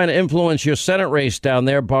people trying to influence your Senate race down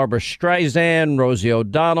there. Barbara Streisand, Rosie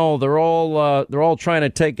O'Donnell, they're all trying to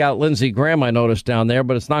take out Lindsey Graham, I noticed down there,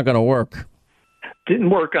 but it's not going to work.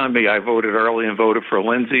 Didn't work on me. I voted early and voted for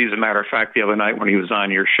Lindsey. As a matter of fact, the other night when he was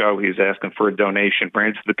on your show, he was asking for a donation.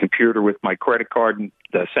 Ran to the computer with my credit card and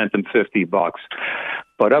sent him $50.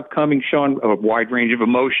 But upcoming, Sean, a wide range of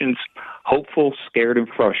emotions, hopeful, scared, and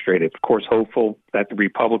frustrated. Of course, hopeful that the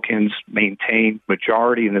Republicans maintain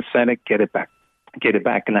majority in the Senate, get it back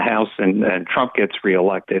in the House, and Trump gets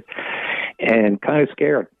reelected. And kind of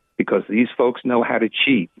scared, because these folks know how to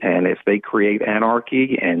cheat. And if they create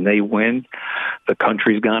anarchy and they win, the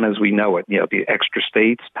country's gone as we know it. The extra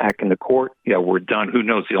states packing the court, we're done. Who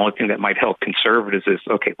knows? The only thing that might help conservatives is,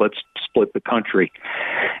 okay, let's split the country.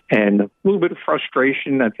 And a little bit of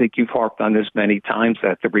frustration. I think you've harped on this many times,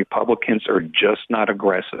 that the Republicans are just not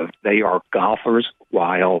aggressive. They are golfers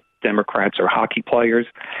while Democrats are hockey players,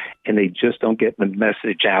 and they just don't get the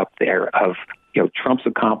message out there of Trump's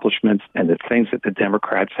accomplishments and the things that the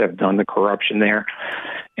Democrats have done, the corruption there.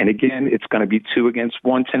 And again, it's going to be 2 against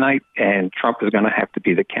 1 tonight, and Trump is going to have to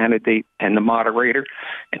be the candidate and the moderator,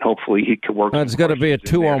 and hopefully he can work. It's going to be a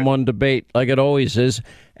 2-on-1 debate like it always is.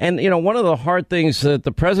 And, one of the hard things that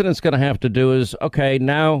the president's going to have to do is, okay,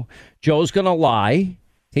 now Joe's going to lie.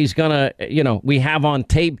 He's going to, we have on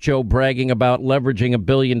tape Joe bragging about leveraging $1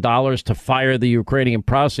 billion to fire the Ukrainian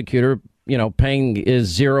prosecutor, paying his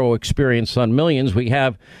zero experience on millions. We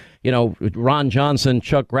have, Ron Johnson,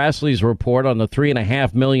 Chuck Grassley's report on the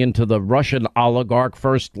 $3.5 million to the Russian oligarch,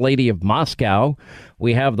 First Lady of Moscow.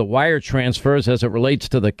 We have the wire transfers as it relates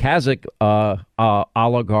to the Kazakh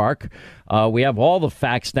oligarch. We have all the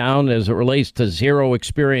facts down as it relates to zero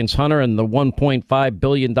experience Hunter and the $1.5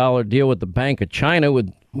 billion deal with the Bank of China.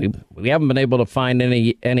 We haven't been able to find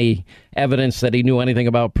any evidence that he knew anything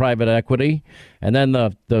about private equity. And then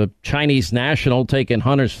the Chinese national taking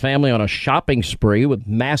Hunter's family on a shopping spree with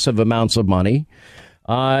massive amounts of money.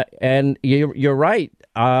 And you're right.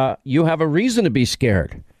 You have a reason to be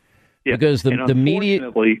scared. Yeah. Because the media.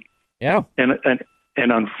 Yeah. And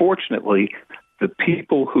unfortunately, the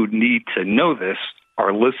people who need to know this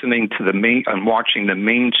are listening to and watching the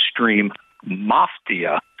mainstream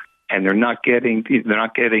mafia. And they're not getting,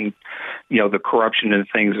 the corruption and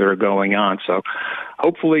things that are going on. So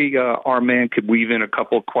hopefully our man could weave in a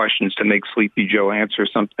couple of questions to make Sleepy Joe answer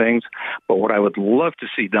some things. But what I would love to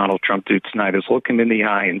see Donald Trump do tonight is look him in the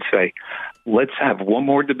eye and say, let's have one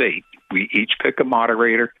more debate. We each pick a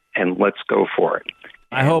moderator and let's go for it.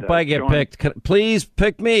 I hope I get picked. Please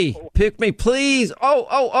pick me. Pick me, please.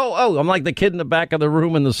 Oh. I'm like the kid in the back of the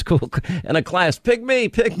room in the school, in a class. Pick me.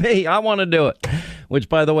 I want to do it. Which,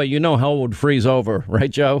 by the way, hell would freeze over, right,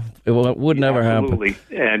 Joe? It would never happen. Absolutely.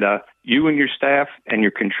 And you and your staff and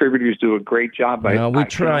your contributors do a great job. We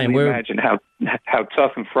try. I can only imagine how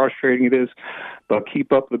tough and frustrating it is. But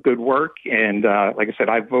keep up the good work. And like I said,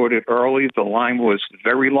 I voted early. The line was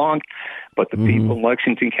very long, but the people in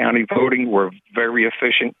Lexington County voting were very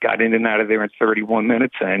efficient, got in and out of there in 31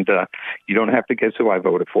 minutes. And you don't have to guess who I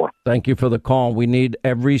voted for. Thank you for the call. We need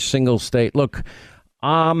every single state. Look,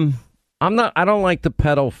 I don't like to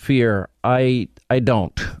peddle fear. I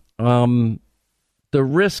don't. The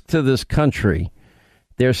risk to this country,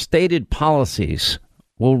 their stated policies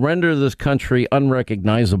will render this country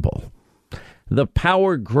unrecognizable. The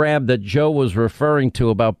power grab that Joe was referring to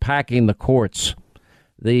about packing the courts,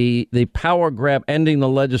 the power grab, ending the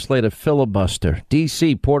legislative filibuster,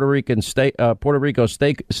 D.C., Puerto Rico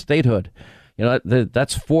statehood. You know,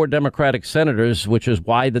 that's 4 Democratic senators, which is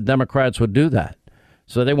why the Democrats would do that.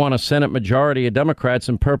 So they want a Senate majority of Democrats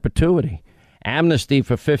in perpetuity. Amnesty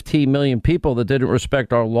for 15 million people that didn't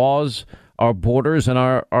respect our laws, our borders, and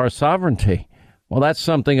our sovereignty. Well, that's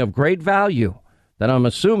something of great value that I'm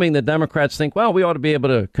assuming the Democrats think, well, we ought to be able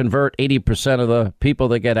to convert 80% of the people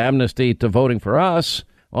that get amnesty to voting for us.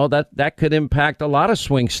 Well, that could impact a lot of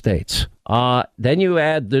swing states. Then you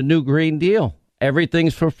add the new Green Deal.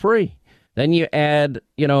 Everything's for free. Then you add,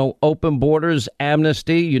 open borders,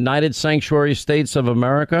 amnesty, United Sanctuary States of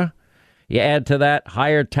America. You add to that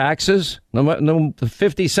higher taxes, no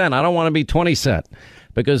 50 cent. I don't want to be 20 cent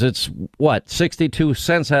because it's 62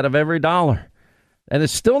 cents out of every dollar. And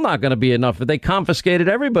it's still not going to be enough. But they confiscated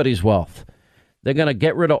everybody's wealth. They're going to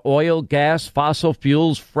get rid of oil, gas, fossil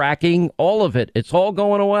fuels, fracking, all of it. It's all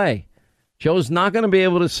going away. Joe's not going to be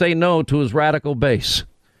able to say no to his radical base.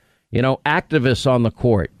 Activists on the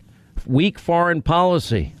court, weak foreign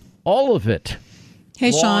policy, all of it.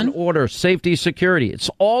 Hey, Law Sean. and order, safety, security. It's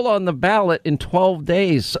all on the ballot in 12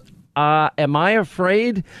 days. Am I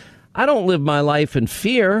afraid? I don't live my life in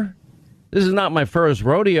fear. This is not my first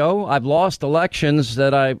rodeo. I've lost elections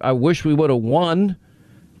that I wish we would have won.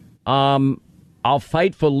 I'll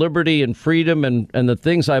fight for liberty and freedom and the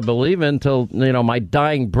things I believe in till, my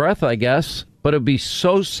dying breath, I guess. But it'd be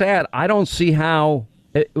so sad. I don't see how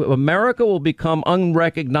America will become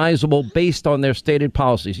unrecognizable based on their stated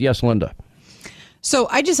policies. Yes, Linda. So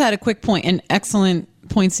I just had a quick point, and excellent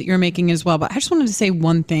points that you're making as well. But I just wanted to say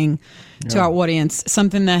one thing to our audience,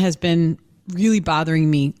 something that has been really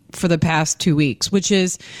bothering me for the past 2 weeks, which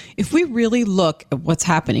is if we really look at what's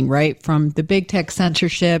happening, right, from the big tech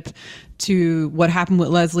censorship to what happened with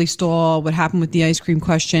Leslie Stahl, what happened with the ice cream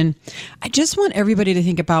question, I just want everybody to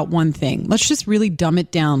think about one thing. Let's just really dumb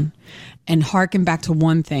it down and harken back to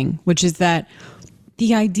one thing, which is that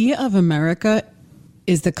the idea of America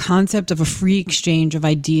is the concept of a free exchange of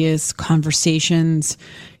ideas, conversations,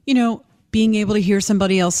 being able to hear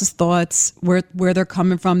somebody else's thoughts, where they're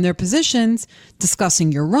coming from, their positions,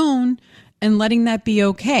 discussing your own, and letting that be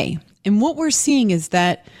okay. And what we're seeing is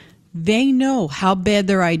that they know how bad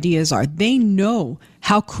their ideas are. They know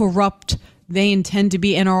how corrupt they intend to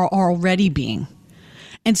be and are already being.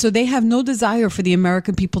 And so they have no desire for the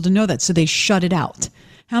American people to know that, so they shut it out.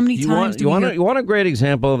 How many times do we hear- You want a great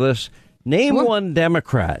example of this? Name one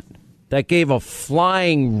Democrat that gave a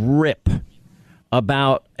flying rip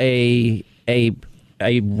about a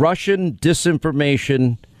Russian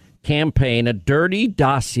disinformation campaign, a dirty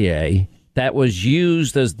dossier that was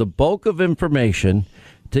used as the bulk of information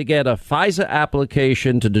to get a FISA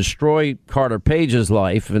application to destroy Carter Page's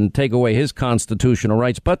life and take away his constitutional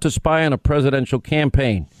rights, but to spy on a presidential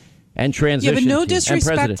campaign and transition. Yeah, but no team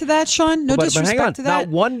disrespect to that, Sean. No disrespect to that. Not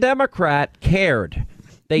one Democrat cared.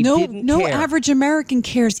 They didn't no care. average American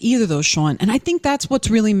cares either, though, Sean. And I think that's what's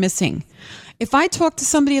really missing. If I talk to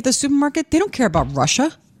somebody at the supermarket, they don't care about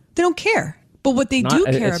Russia. They don't care. But what they do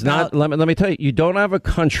care about... Let me tell you, you don't have a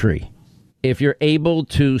country if you're able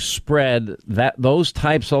to spread those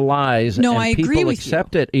types of lies. No, and I agree people with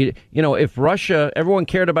accept it. If Russia, everyone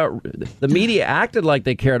cared about... The media acted like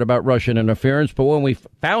they cared about Russian interference, but when we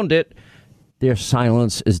found it, their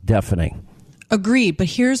silence is deafening. Agreed, but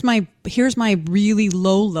here's my really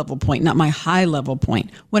low level point, not my high level point.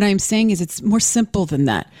 What I'm saying is it's more simple than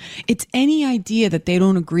that. It's any idea that they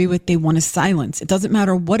don't agree with, they want to silence. It doesn't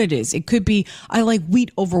matter what it is. It could be, I like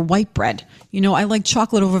wheat over white bread. I like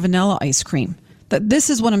chocolate over vanilla ice cream. This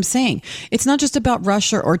is what I'm saying. It's not just about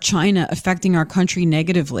Russia or China affecting our country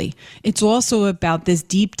negatively. It's also about this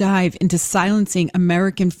deep dive into silencing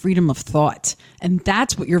American freedom of thought. And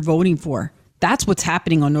that's what you're voting for. That's what's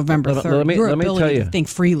happening on November 3rd. Your ability to think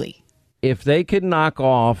freely. If they could knock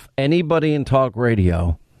off anybody in talk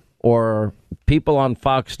radio or people on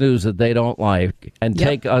Fox News that they don't like and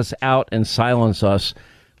take us out and silence us,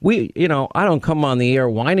 I don't come on the air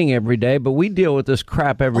whining every day, but we deal with this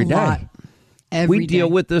crap every day. We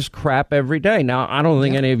deal with this crap every day. Now, I don't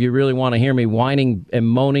think any of you really want to hear me whining and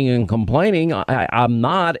moaning and complaining. I'm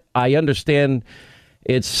not. I understand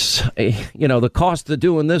it's, the cost of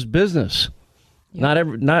doing this business.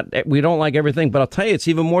 We don't like everything, but I'll tell you, it's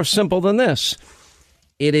even more simple than this.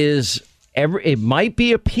 It might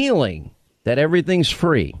be appealing that everything's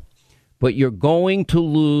free, but you're going to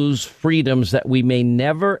lose freedoms that we may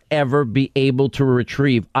never, ever be able to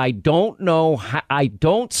retrieve. I don't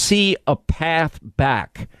see a path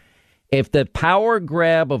back. If the power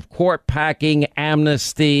grab of court packing,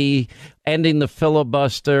 amnesty, ending the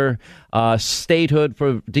filibuster, statehood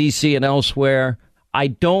for D.C. and elsewhere,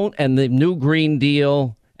 and the new Green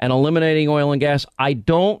Deal and eliminating oil and gas, I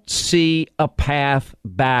don't see a path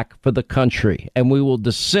back for the country. And we will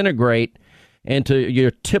disintegrate into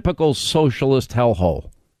your typical socialist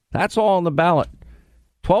hellhole. That's all on the ballot.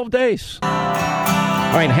 12 days.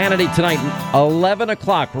 All right, Hannity tonight, 11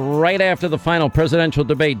 o'clock, right after the final presidential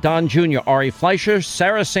debate. Don Jr., Ari Fleischer,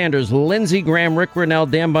 Sarah Sanders, Lindsey Graham, Rick Grinnell,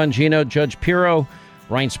 Dan Bongino, Judge Pirro,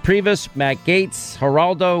 Reince Priebus, Matt Gaetz,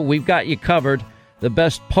 Geraldo. We've got you covered. The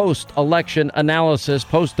best post-election analysis,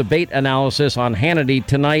 post-debate analysis on Hannity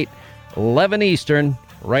tonight, 11 Eastern,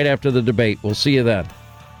 right after the debate. We'll see you then.